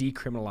 1970s.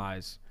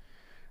 Decriminalize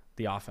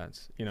the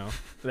offense, and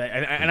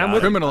I'm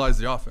with criminalize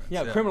the offense.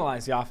 Yeah,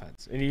 criminalize the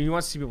offense, and he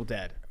wants to see people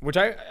dead. Which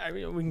I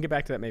mean, we can get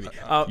back to that maybe.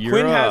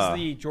 Quinn has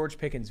the George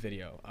Pickens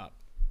video up.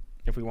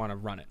 If we want to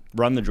run it,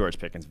 run the George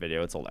Pickens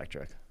video. It's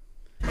electric.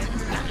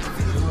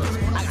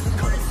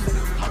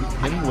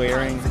 Him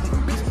wearing the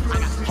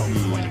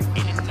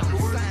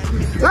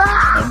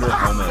under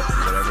helmet,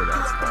 whatever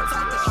that's called.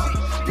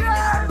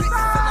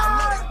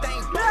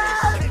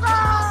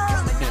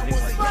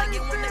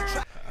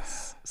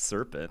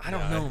 Serpent. I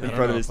don't know, man. In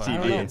front of his TV.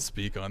 I don't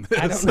speak on this.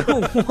 I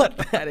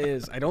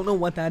don't know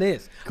what that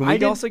is. Can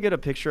we also get a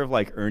picture of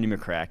like Ernie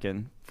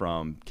McCracken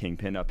from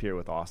Kingpin up here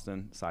with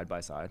Austin side by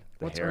side?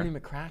 What's Ernie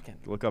McCracken?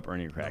 Look up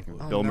Ernie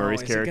McCracken. Bill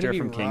Murray's character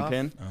from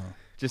Kingpin. Oh.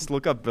 Just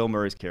look up Bill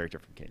Murray's character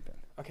from Kingpin.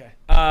 Okay.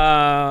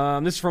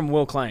 This is from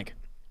Will Clank.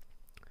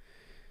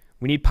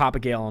 We need Papa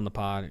Gayle on the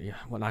pod. Yeah,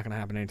 well, not going to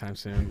happen anytime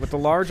soon. With the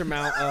large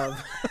amount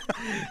of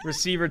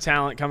receiver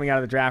talent coming out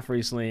of the draft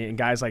recently and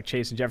guys like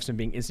Chase and Jefferson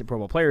being instant Pro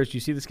Bowl players, do you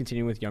see this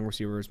continuing with young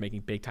receivers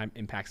making big-time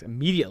impacts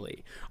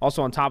immediately?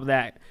 Also, on top of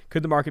that,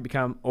 could the market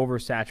become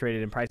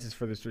oversaturated and prices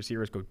for these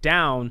receivers go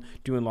down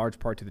due in large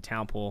part to the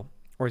talent pool?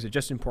 Or is it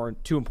just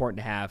too important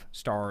to have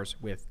stars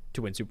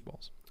to win Super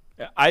Bowls?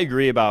 I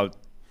agree about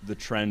the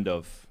trend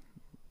of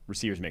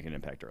receivers making an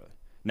impact early.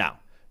 Now,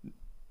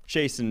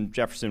 Chase and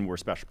Jefferson were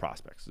special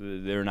prospects.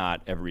 They're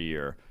not every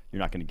year. You're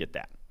not going to get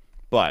that.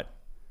 But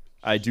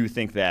I do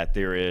think that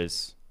there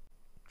is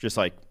just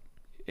like,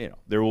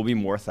 there will be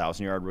more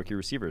 1,000-yard rookie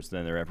receivers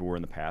than there ever were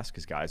in the past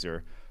because guys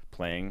are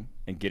playing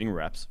and getting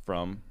reps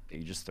from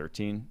ages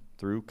 13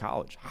 through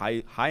college,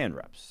 high-end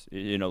reps.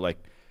 Like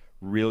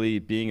really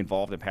being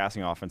involved in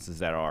passing offenses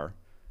that are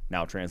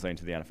now translating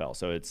to the NFL.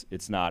 So it's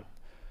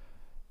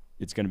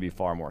going to be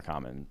far more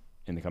common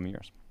in the coming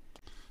years.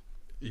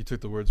 You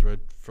took the words right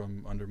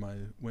from under my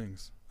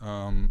wings.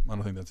 I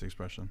don't think that's the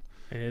expression.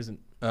 It isn't.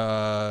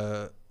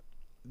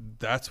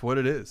 That's what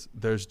it is.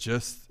 There's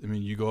just,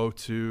 you go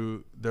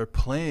to, they're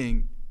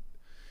playing,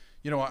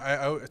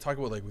 I talk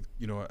about like,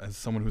 as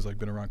someone who's like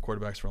been around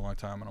quarterbacks for a long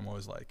time, and I'm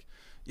always like,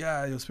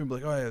 yeah, people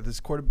like, oh yeah, this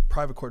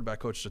private quarterback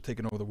coach are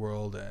taking over the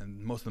world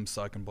and most of them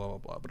suck and blah, blah,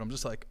 blah. But I'm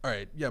just like, all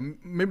right, yeah,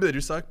 maybe they do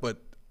suck, but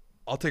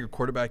I'll take a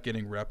quarterback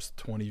getting reps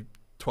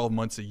 12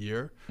 months a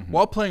year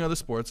while playing other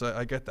sports.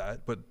 I get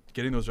that, but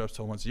getting those reps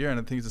 12 months a year, and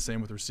I think it's the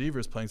same with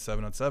receivers playing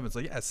 7-on-7. It's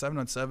like, yeah,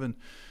 7-on-7,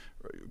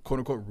 quote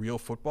unquote, real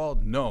football.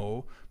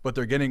 No, but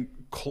they're getting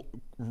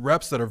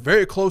reps that are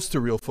very close to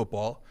real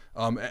football.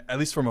 At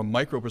least from a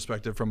micro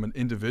perspective, from an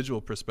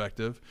individual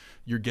perspective,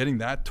 you're getting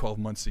that 12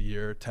 months a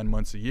year, 10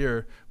 months a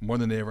year, more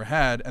than they ever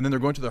had. And then they're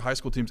going to their high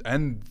school teams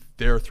and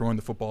they're throwing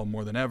the football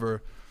more than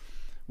ever.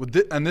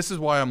 And this is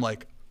why I'm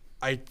like,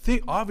 I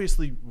think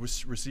obviously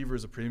receiver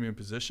is a premium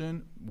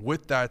position.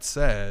 With that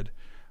said,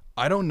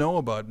 I don't know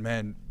about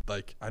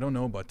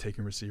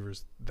taking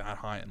receivers that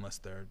high unless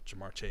they're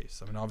Jamar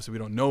Chase. Obviously we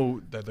don't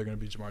know that they're going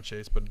to be Jamar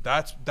Chase, but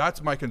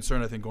that's my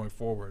concern, I think, going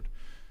forward.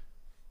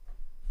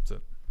 That's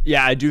it.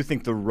 Yeah, I do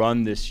think the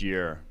run this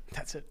year.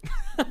 That's it.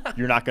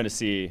 You're not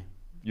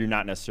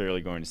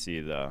necessarily going to see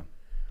the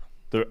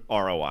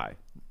ROI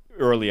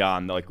early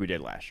on like we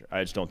did last year.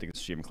 I just don't think it's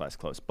receiving class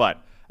close.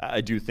 But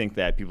I do think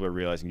that people are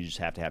realizing you just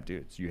have to have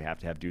dudes. You have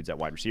to have dudes at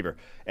wide receiver.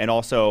 And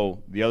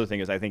also the other thing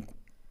is I think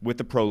with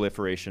the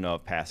proliferation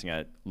of passing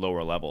at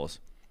lower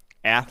levels,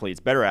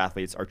 better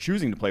athletes are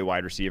choosing to play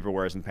wide receiver,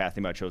 whereas in the past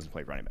they might have chosen to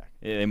play running back.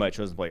 They might have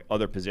chosen to play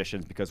other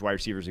positions because wide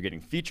receivers are getting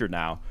featured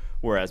now,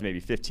 whereas maybe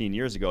 15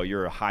 years ago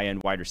you're a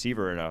high-end wide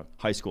receiver in a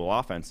high school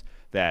offense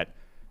that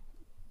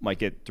might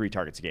get 3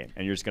 targets a game,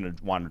 and you're just going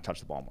to want to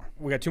touch the ball more.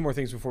 We got 2 more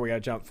things before we got to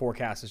jump.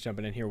 Forecast is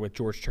jumping in here with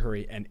George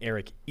Chahuri and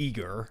Eric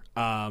Eager.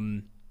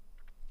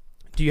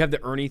 Do you have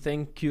the Ernie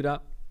thing queued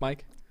up,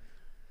 Mike?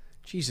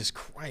 Jesus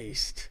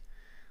Christ.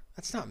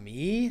 That's not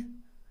me.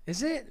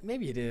 Is it?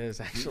 Maybe it is,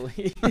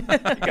 actually. You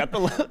got the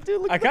look,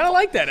 dude. I kind of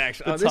like that,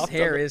 actually. This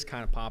hair is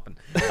kind of popping.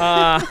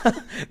 The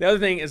other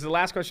thing is the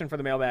last question for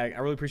the mailbag. I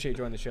really appreciate you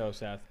joining the show,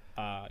 Seth.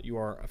 You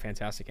are a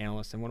fantastic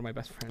analyst and one of my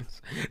best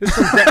friends.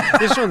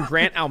 This is from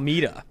Grant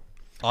Almeida.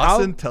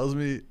 Austin tells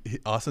me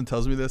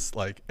this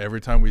like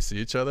every time we see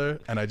each other,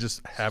 and I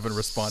just haven't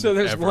responded. So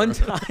there's ever.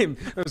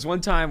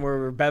 one time where we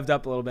were bevved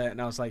up a little bit,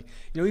 and I was like,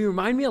 you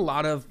remind me a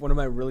lot of one of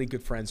my really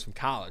good friends from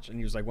college, and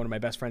he was like one of my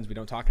best friends. We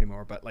don't talk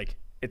anymore, but like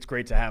it's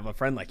great to have a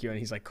friend like you. And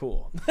he's like,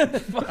 cool. And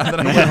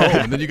then I went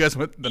home, and then you guys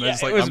went. Then I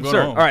just like, I'm going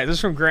home. All right, this is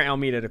from Grant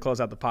Almeida to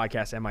close out the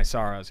podcast and my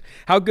sorrows.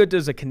 How good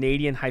does a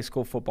Canadian high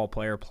school football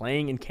player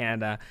playing in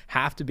Canada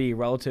have to be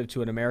relative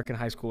to an American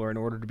high schooler in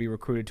order to be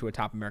recruited to a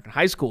top American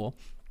high school?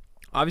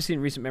 Obviously,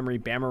 in recent memory,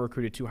 Bama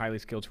recruited 2 highly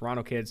skilled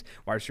Toronto kids,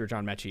 wide receiver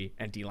John Mechie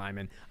and D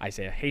lineman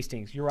Isaiah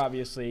Hastings. You're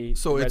obviously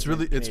it's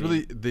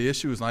really the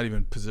issue is not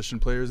even position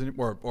players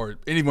anymore or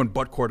anyone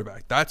but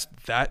quarterback.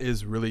 That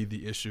is really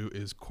the issue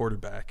is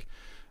quarterback.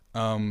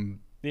 The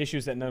issue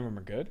is that none of them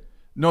are good.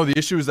 No, the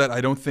issue is that I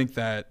don't think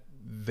that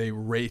they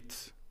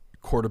rate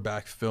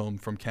quarterback film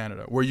from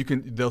Canada where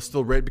they'll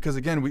still rate because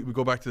again we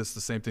go back to the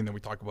same thing that we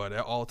talk about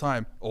all the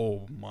time.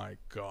 Oh my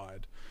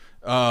God,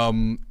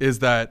 is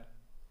that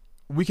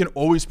we can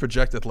always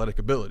project athletic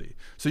ability.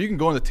 So you can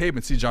go on the tape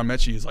and see John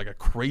Mechie is like a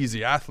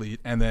crazy athlete,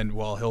 and then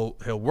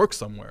he'll work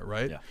somewhere,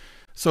 right? Yeah.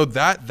 So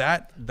that I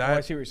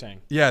see what you're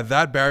saying. Yeah,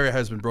 that barrier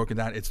has been broken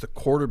down. It's the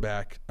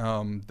quarterback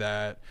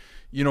that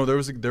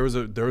there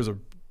was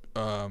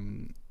a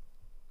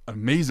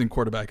amazing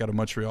quarterback out of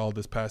Montreal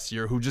this past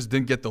year who just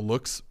didn't get the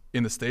looks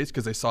in the States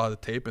because they saw the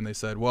tape and they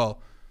said,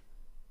 well,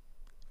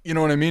 you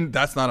know what I mean?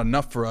 That's not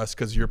enough for us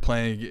because you're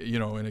playing,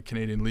 in a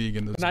Canadian league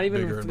and not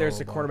even if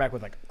there's a quarterback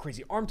with like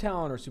crazy arm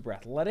talent or super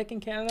athletic in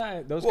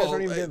Canada. Those guys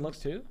aren't even getting looks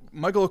too.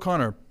 Michael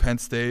O'Connor, Penn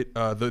State,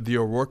 the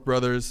O'Rourke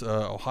brothers,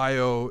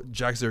 Ohio,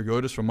 Jack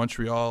Zaragotis from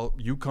Montreal,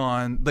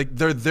 UConn. Like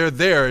they're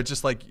there. It's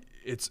just like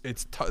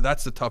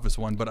that's the toughest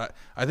one. But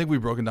I think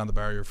we've broken down the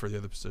barrier for the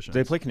other positions. Do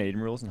they play Canadian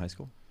rules in high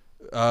school?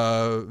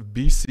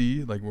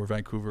 BC, like where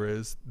Vancouver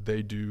is,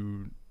 they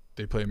do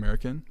they play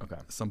American. Okay.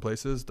 Some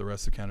places, the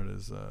rest of Canada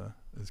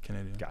is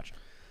Canadian. Gotcha.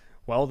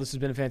 Well, this has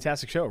been a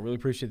fantastic show. Really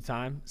appreciate the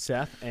time,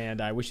 Seth,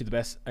 and I wish you the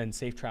best and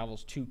safe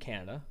travels to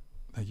Canada.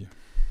 Thank you.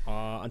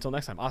 Until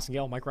next time, Austin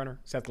Gayle, Mike Renner,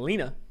 Seth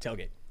Galina,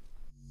 Tailgate.